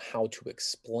then know how to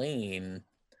explain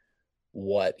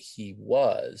what he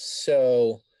was.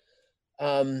 So,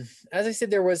 as I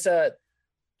said, there was a,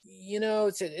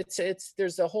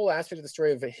 there's a whole aspect of the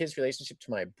story of his relationship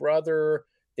to my brother.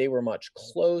 They were much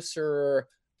closer.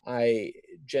 I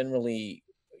generally,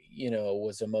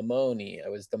 was a Mamoni. I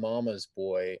was the mama's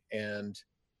boy, and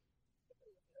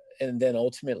then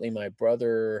ultimately my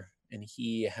brother and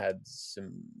he had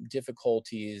some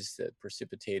difficulties that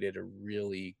precipitated a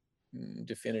really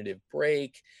definitive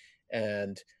break,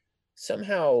 and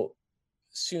somehow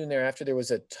soon thereafter there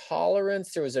was a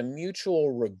tolerance, there was a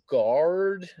mutual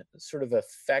regard, sort of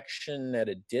affection at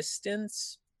a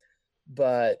distance.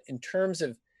 But in terms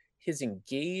of his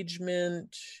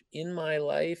engagement in my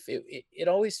life, it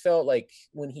always felt like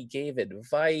when he gave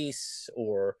advice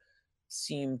or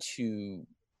seemed to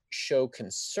show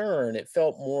concern, it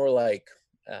felt more like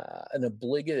an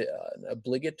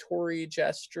obligatory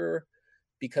gesture,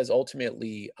 because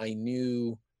ultimately I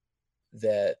knew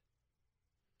that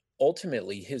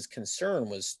ultimately his concern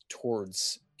was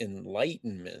towards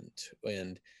enlightenment.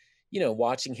 And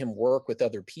watching him work with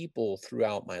other people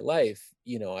throughout my life,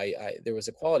 I there was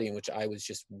a quality in which I was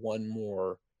just one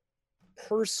more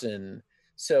person.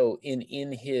 So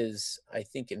in his, I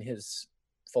think in his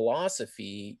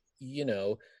philosophy,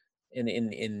 and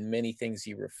in many things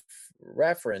he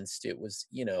referenced, it was,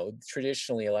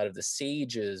 traditionally a lot of the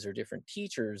sages or different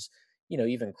teachers,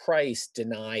 even Christ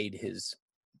denied his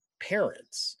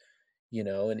parents,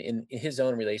 and in his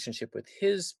own relationship with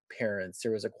his parents,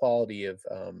 there was a quality of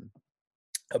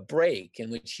a break in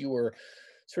which you were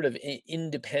sort of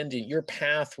independent. Your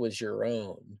path was your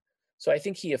own. So I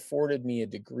think he afforded me a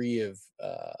degree of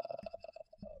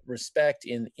respect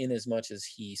in as much as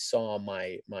he saw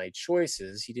my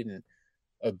choices. He didn't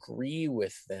agree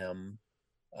with them,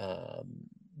 um,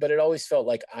 but it always felt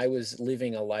like I was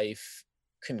living a life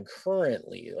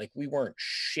concurrently, like we weren't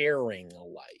sharing a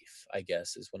life, I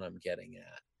guess is what I'm getting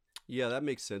at. Yeah, that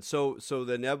makes sense. So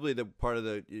the inevitably the part of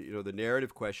the the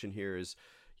narrative question here is,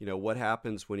 what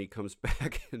happens when he comes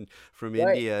back from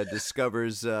Right. India,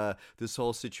 discovers this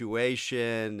whole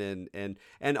situation,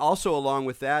 and also along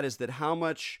with that is that how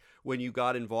much when you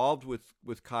got involved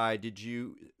with Kai did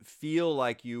you feel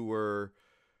like you were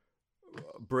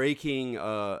breaking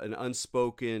an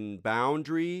unspoken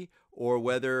boundary, or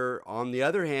whether, on the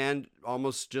other hand,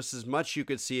 almost just as much you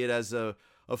could see it as a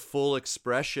full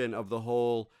expression of the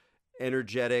whole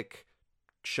energetic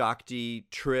Shakti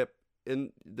trip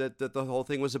that the whole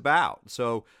thing was about.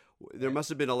 So there Right. must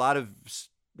have been a lot of,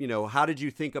 how did you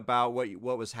think about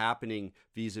what was happening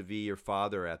vis-a-vis your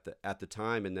father at the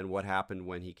time, and then what happened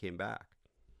when he came back?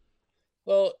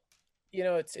 Well,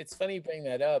 it's funny you bring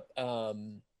that up,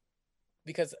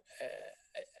 because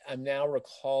I'm now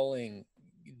recalling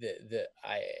that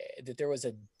there was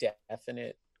a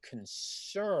definite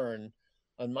concern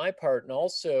on my part, and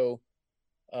also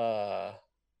uh,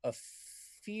 a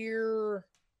fear,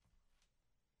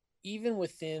 even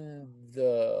within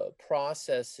the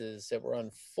processes that were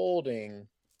unfolding.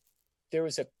 There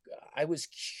was a I was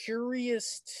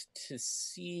curious to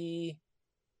see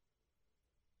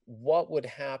what would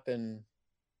happen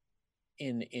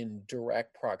in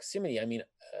direct proximity. I mean,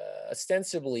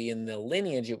 ostensibly in the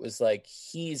lineage, it was like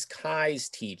he's Kai's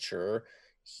teacher.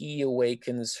 He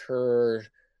awakens her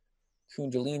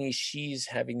Kundalini. She's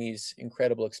having these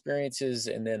incredible experiences,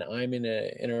 and then I'm in an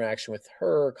interaction with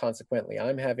her. Consequently,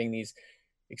 I'm having these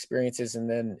experiences, and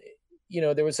then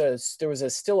there was a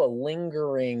still a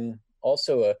lingering,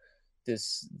 also a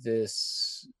this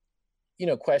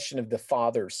question of the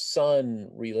father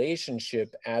son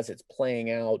relationship as it's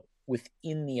playing out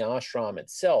within the ashram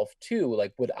itself too.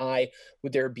 Like, would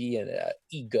there be an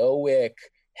egoic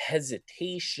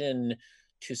hesitation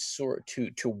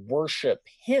to worship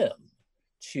him,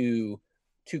 to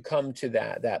come to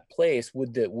that place?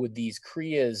 Would these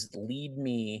kriyas lead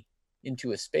me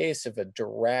into a space of a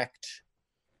direct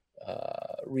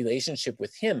relationship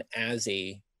with him as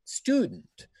a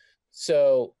student?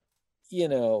 So, you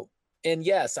know, and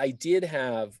yes, I did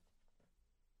have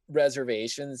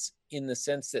reservations in the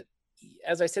sense that,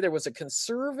 as I said, there was a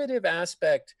conservative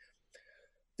aspect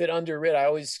that underwrit. I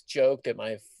always joked that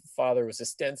my father was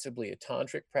ostensibly a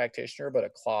tantric practitioner, but a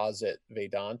closet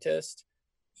Vedantist,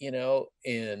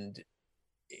 and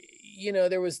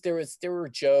there were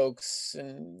jokes,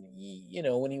 and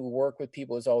when you work with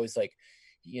people, it's always like,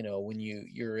 when you've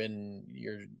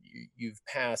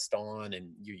passed on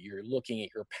and you're looking at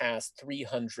your past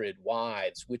 300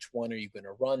 wives, which one are you going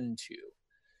to run to?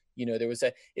 There was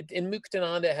and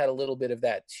Muktananda had a little bit of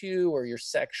that too, where your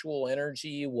sexual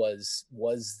energy was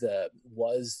the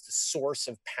source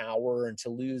of power, and to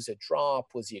lose a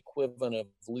drop was the equivalent of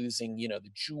losing, the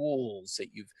jewels that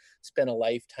you've spent a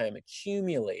lifetime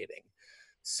accumulating.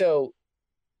 So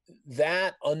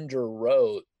that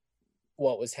underwrote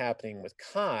what was happening with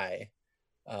Kai.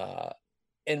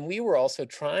 And we were also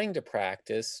trying to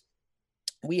practice.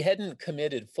 We hadn't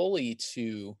committed fully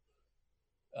to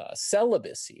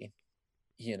celibacy,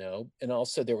 and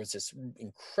also there was this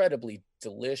incredibly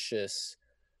delicious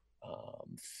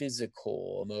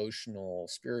physical, emotional,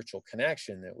 spiritual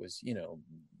connection that was,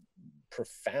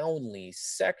 profoundly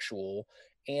sexual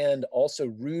and also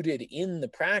rooted in the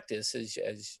practice,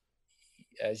 as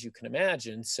you can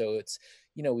imagine. So it's,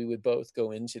 we would both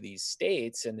go into these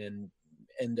states and then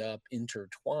end up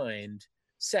intertwined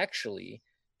sexually.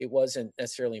 It wasn't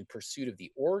necessarily in pursuit of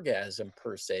the orgasm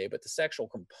per se, but the sexual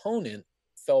component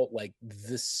felt like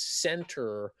the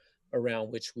center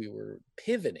around which we were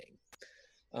pivoting.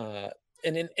 And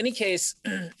in any case,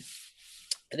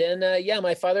 then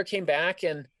my father came back,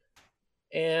 and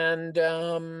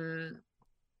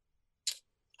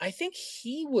I think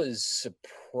he was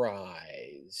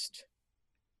surprised.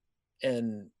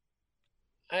 And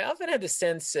I often had the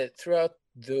sense that throughout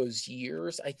those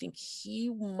years, I think he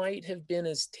might have been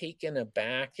as taken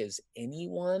aback as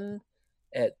anyone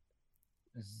at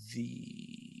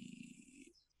the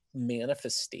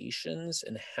manifestations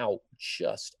and how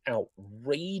just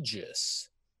outrageous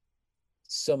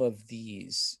some of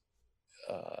these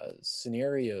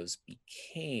scenarios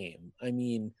became. I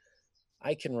mean,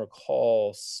 I can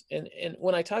recall, and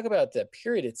when I talk about that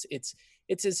period, it's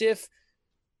as if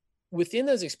within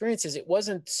those experiences, it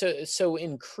wasn't so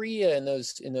in Kriya,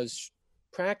 in those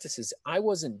practices, I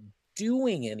wasn't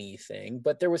doing anything,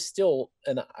 but there was still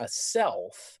a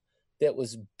self that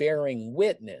was bearing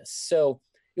witness. So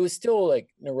it was still like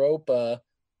Naropa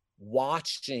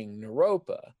watching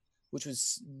Naropa, which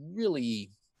was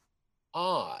really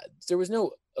odd. There was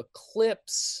no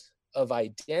eclipse of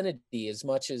identity as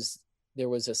much as there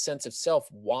was a sense of self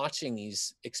watching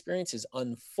these experiences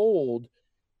unfold,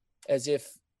 as if,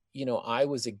 I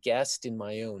was a guest in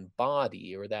my own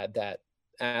body, or that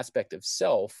aspect of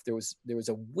self. There was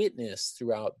a witness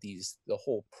throughout the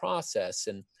whole process,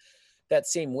 and that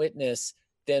same witness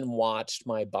then watched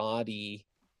my body,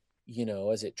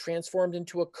 as it transformed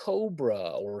into a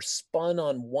cobra or spun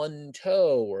on one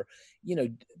toe, or,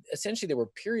 essentially there were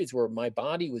periods where my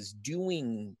body was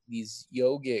doing these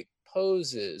yogic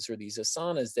poses or these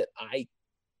asanas that I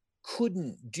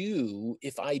couldn't do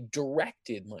if I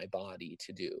directed my body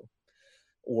to do,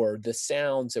 or the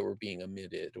sounds that were being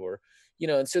emitted, or,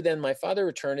 and so then my father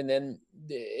returned, and then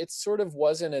it sort of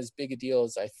wasn't as big a deal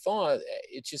as I thought.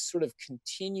 It just sort of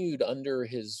continued under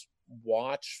his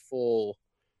watchful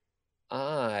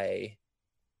eye.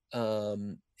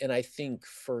 And I think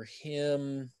for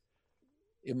him,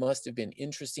 it must have been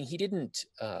interesting. He didn't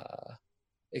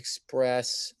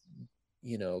express,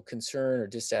 concern or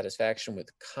dissatisfaction with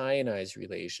Kai and I's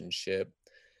relationship,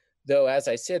 though, as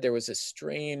I said, there was a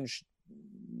strange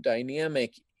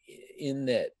dynamic in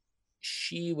that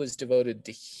she was devoted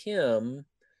to him,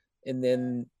 and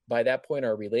then by that point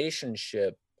our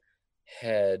relationship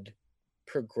had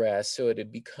progressed, so it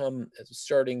had become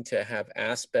starting to have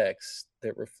aspects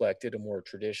that reflected a more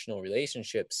traditional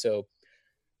relationship. So,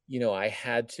 I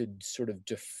had to sort of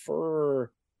defer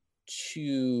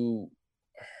to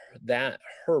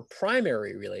her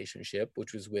primary relationship,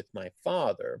 which was with my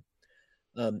father.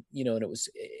 And it was,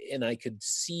 and I could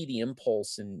see the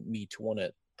impulse in me to want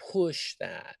to push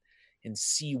that and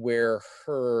see where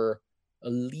her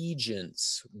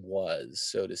allegiance was,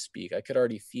 so to speak. I could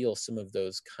already feel some of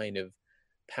those kind of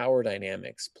power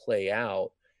dynamics play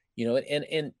out,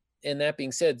 and that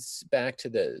being said, back to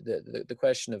the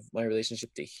question of my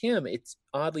relationship to him, it's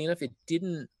oddly enough,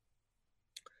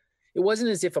 it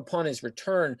wasn't as if upon his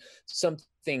return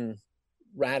something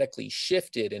radically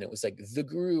shifted and it was like the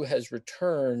guru has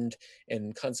returned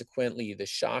and consequently the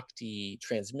Shakti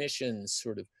transmissions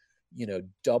sort of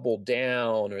doubled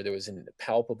down, or there was a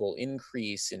palpable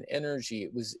increase in energy.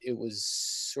 It was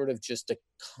sort of just a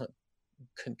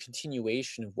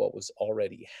continuation of what was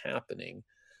already happening,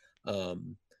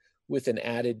 with an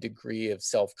added degree of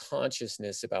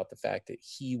self-consciousness about the fact that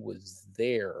he was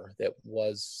there, that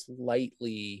was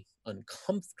slightly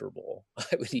uncomfortable,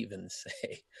 I would even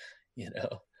say.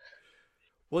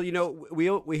 Well,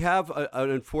 we have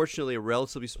unfortunately a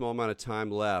relatively small amount of time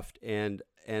left, and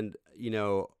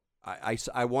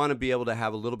I want to be able to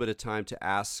have a little bit of time to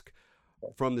ask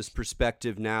from this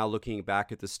perspective now, looking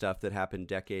back at the stuff that happened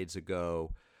decades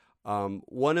ago.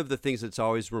 One of the things that's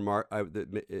always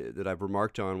that I've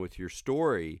remarked on with your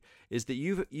story is that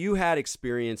you had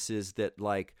experiences that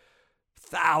like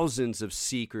thousands of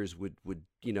seekers would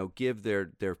give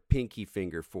their pinky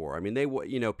finger for. I mean,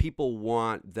 people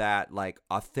want that like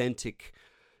authentic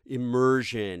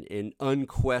immersion in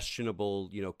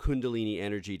unquestionable kundalini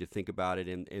energy, to think about it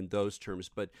in those terms,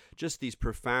 but just these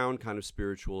profound kind of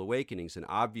spiritual awakenings. And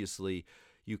obviously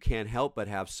you can't help but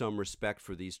have some respect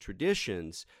for these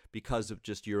traditions because of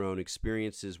just your own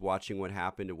experiences watching what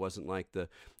happened. It wasn't like the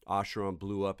ashram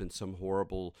blew up in some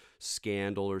horrible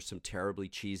scandal or some terribly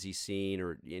cheesy scene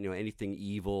or anything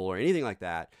evil or anything like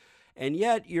that. And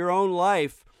yet your own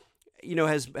life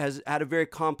has had a very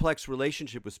complex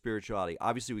relationship with spirituality.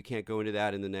 Obviously we can't go into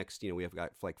that in the next, we have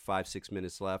got like 5-6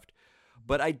 minutes left.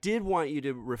 But I did want you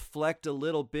to reflect a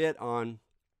little bit on,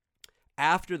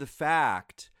 after the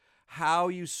fact, how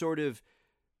you sort of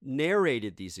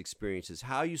narrated these experiences,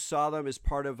 how you saw them as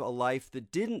part of a life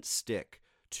that didn't stick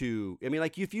to, I mean,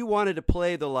 like if you wanted to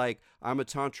play the like, I'm a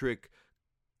tantric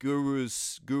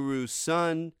guru's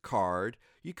son card,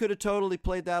 you could have totally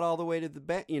played that all the way to the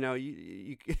bank,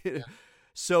 you Yeah.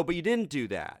 So, but you didn't do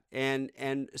that. And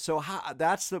so how,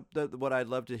 that's the what I'd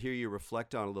love to hear you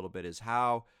reflect on a little bit, is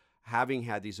how, having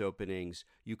had these openings,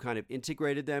 you kind of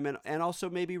integrated them and also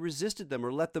maybe resisted them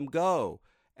or let them go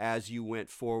as you went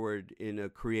forward in a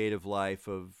creative life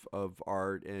of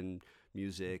art and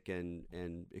music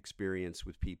and experience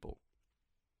with people.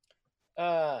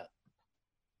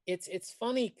 It's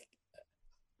funny,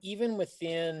 even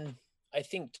within, I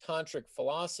think, tantric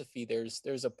philosophy,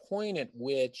 there's a point at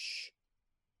which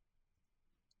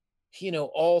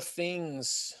all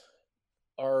things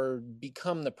are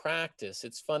become the practice.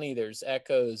 It's funny, there's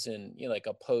echoes in like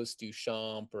a post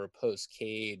Duchamp or a post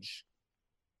Cage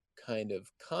kind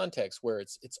of context where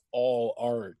it's all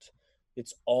art,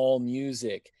 it's all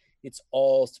music, it's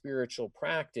all spiritual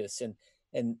practice.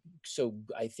 And so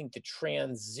I think the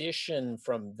transition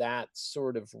from that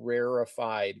sort of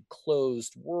rarefied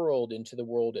closed world into the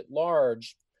world at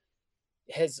large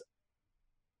has,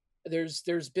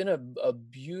 there's been a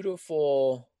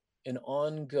beautiful and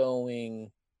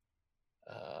ongoing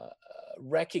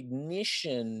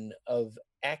recognition of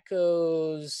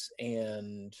echoes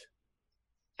and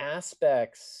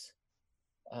aspects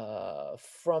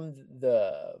from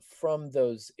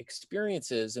those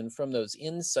experiences and from those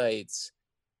insights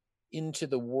into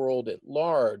the world at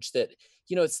large. That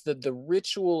it's the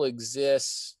ritual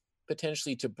exists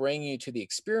potentially to bring you to the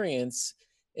experience,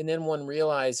 and then one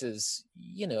realizes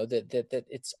that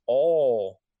it's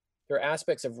all, there are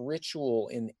aspects of ritual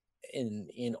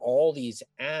in all these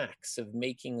acts of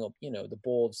making the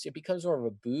bowl of, it becomes more of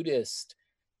a Buddhist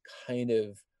kind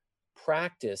of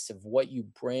practice of what you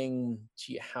bring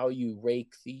to how you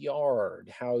rake the yard,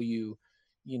 how you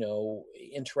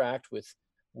interact with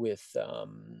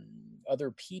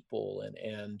other people.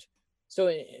 And so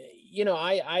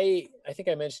I think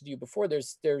I mentioned to you before,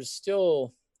 there's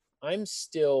still, I'm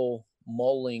still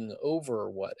mulling over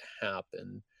what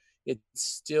happened. It's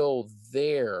still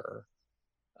there.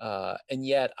 And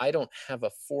yet I don't have a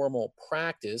formal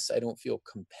practice. I don't feel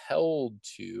compelled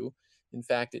to. In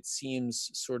fact, it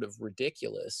seems sort of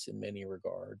ridiculous in many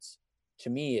regards to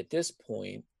me at this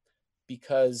point,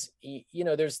 because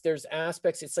there's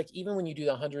aspects. It's like, even when you do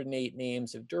the 108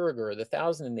 names of Durga or the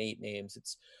 1008 names,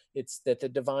 it's that the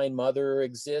Divine Mother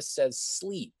exists as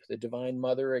sleep. The Divine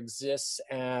Mother exists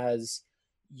as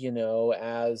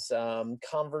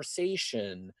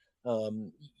conversation.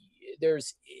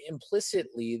 There's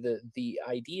implicitly the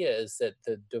idea is that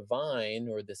the divine,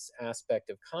 or this aspect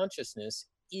of consciousness,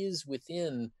 is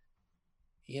within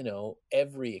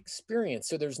every experience.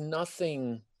 So there's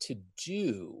nothing to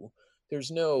do,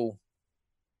 there's no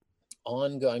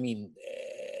ongoing, I mean,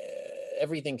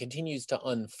 everything continues to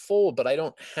unfold, but I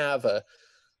don't have a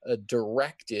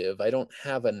directive, I don't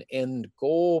have an end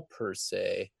goal per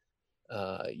se.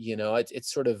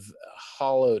 It's sort of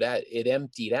hollowed out, it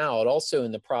emptied out. Also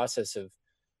in the process of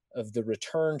the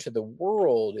return to the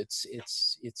world, it's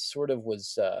sort of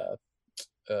was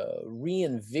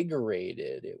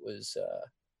reinvigorated. It was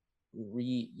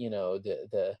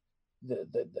the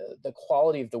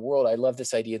quality of the world. I love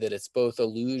this idea that it's both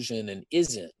illusion and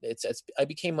isn't. I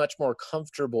became much more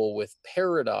comfortable with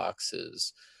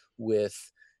paradoxes, with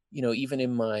even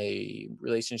in my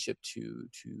relationship to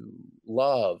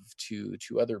love, to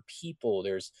other people.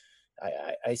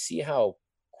 I see how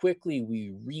quickly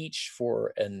we reach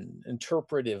for an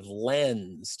interpretive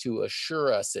lens to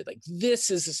assure us that, like, this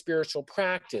is a spiritual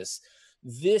practice,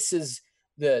 this is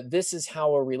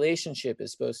how a relationship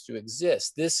is supposed to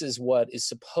exist, this is what is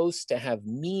supposed to have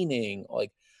meaning.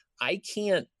 Like, I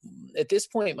can't, at this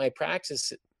point, my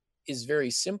practice is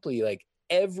very simply like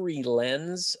every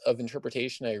lens of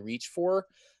interpretation I reach for,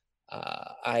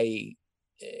 I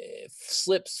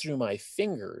slips through my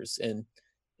fingers and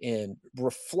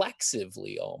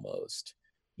reflexively almost,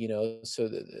 so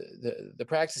the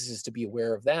practice is to be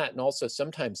aware of that, and also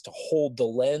sometimes to hold the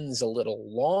lens a little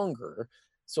longer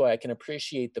so I can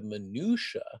appreciate the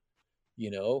minutia.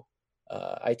 you know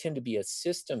I tend to be a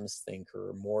systems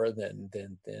thinker more than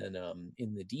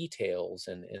in the details,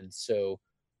 and so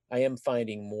I am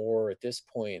finding more at this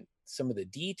point. Some of the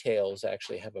details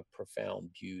actually have a profound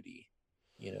beauty,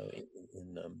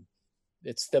 in them.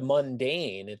 It's the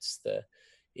mundane. It's the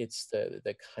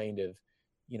kind of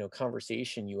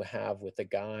conversation you have with a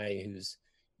guy who's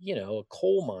a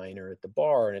coal miner at the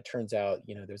bar, and it turns out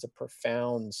there's a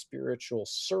profound spiritual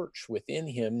search within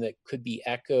him that could be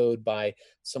echoed by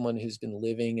someone who's been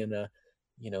living in an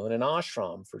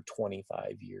ashram for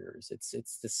 25 years.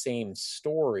 It's the same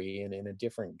story and in a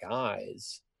different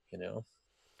guise.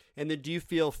 And then do you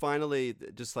feel finally,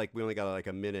 just like we only got like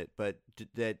a minute, but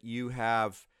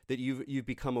you've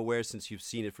become aware, since you've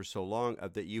seen it for so long,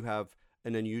 of that you have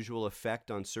an unusual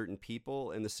effect on certain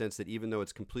people, in the sense that even though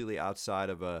it's completely outside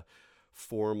of a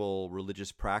formal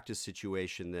religious practice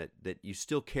situation, that you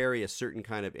still carry a certain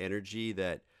kind of energy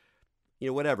that,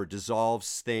 whatever,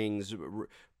 dissolves things,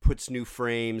 puts new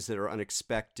frames that are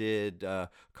unexpected,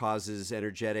 causes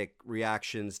energetic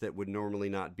reactions that would normally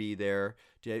not be there.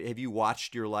 Have you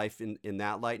watched your life in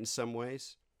that light in some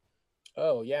ways?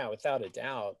 Oh yeah, without a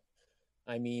doubt.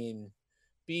 I mean,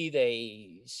 be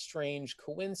they strange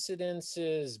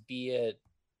coincidences, be it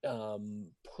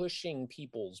pushing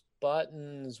people's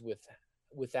buttons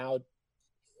without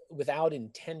without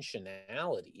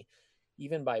intentionality,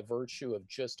 even by virtue of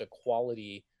just a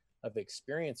quality of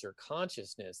experience or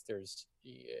consciousness.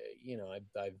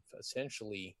 I've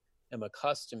essentially am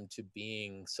accustomed to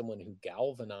being someone who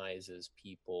galvanizes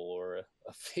people, or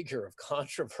a figure of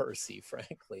controversy,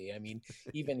 frankly. I mean,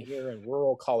 even here in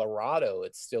rural Colorado,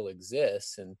 it still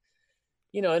exists. And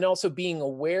also being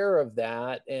aware of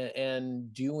that,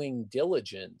 and doing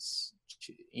diligence,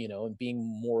 and being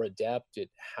more adept at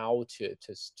how to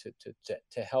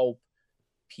help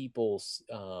people's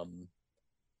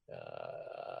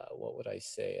what would I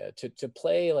say, to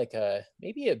play like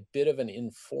maybe a bit of an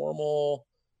informal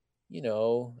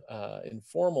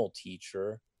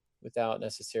teacher, without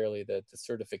necessarily the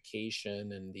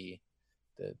certification and the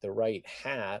right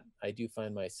hat. I do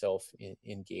find myself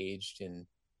engaged in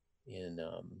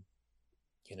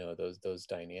those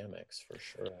dynamics, for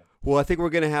sure. Well, I think we're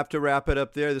going to have to wrap it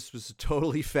up there. This was a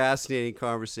totally fascinating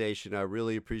conversation. I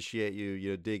really appreciate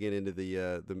you digging into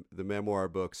the memoir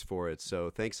books for it. So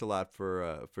thanks a lot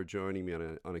for joining me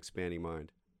on Expanding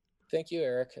Mind. Thank you,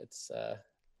 Eric. It's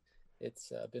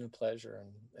been a pleasure,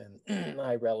 and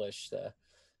I relish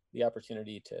the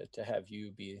opportunity to have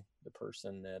you be the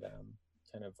person that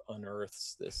kind of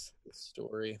unearths this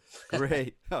story.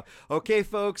 Great. Okay,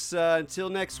 folks, until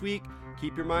next week,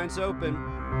 keep your minds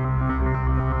open.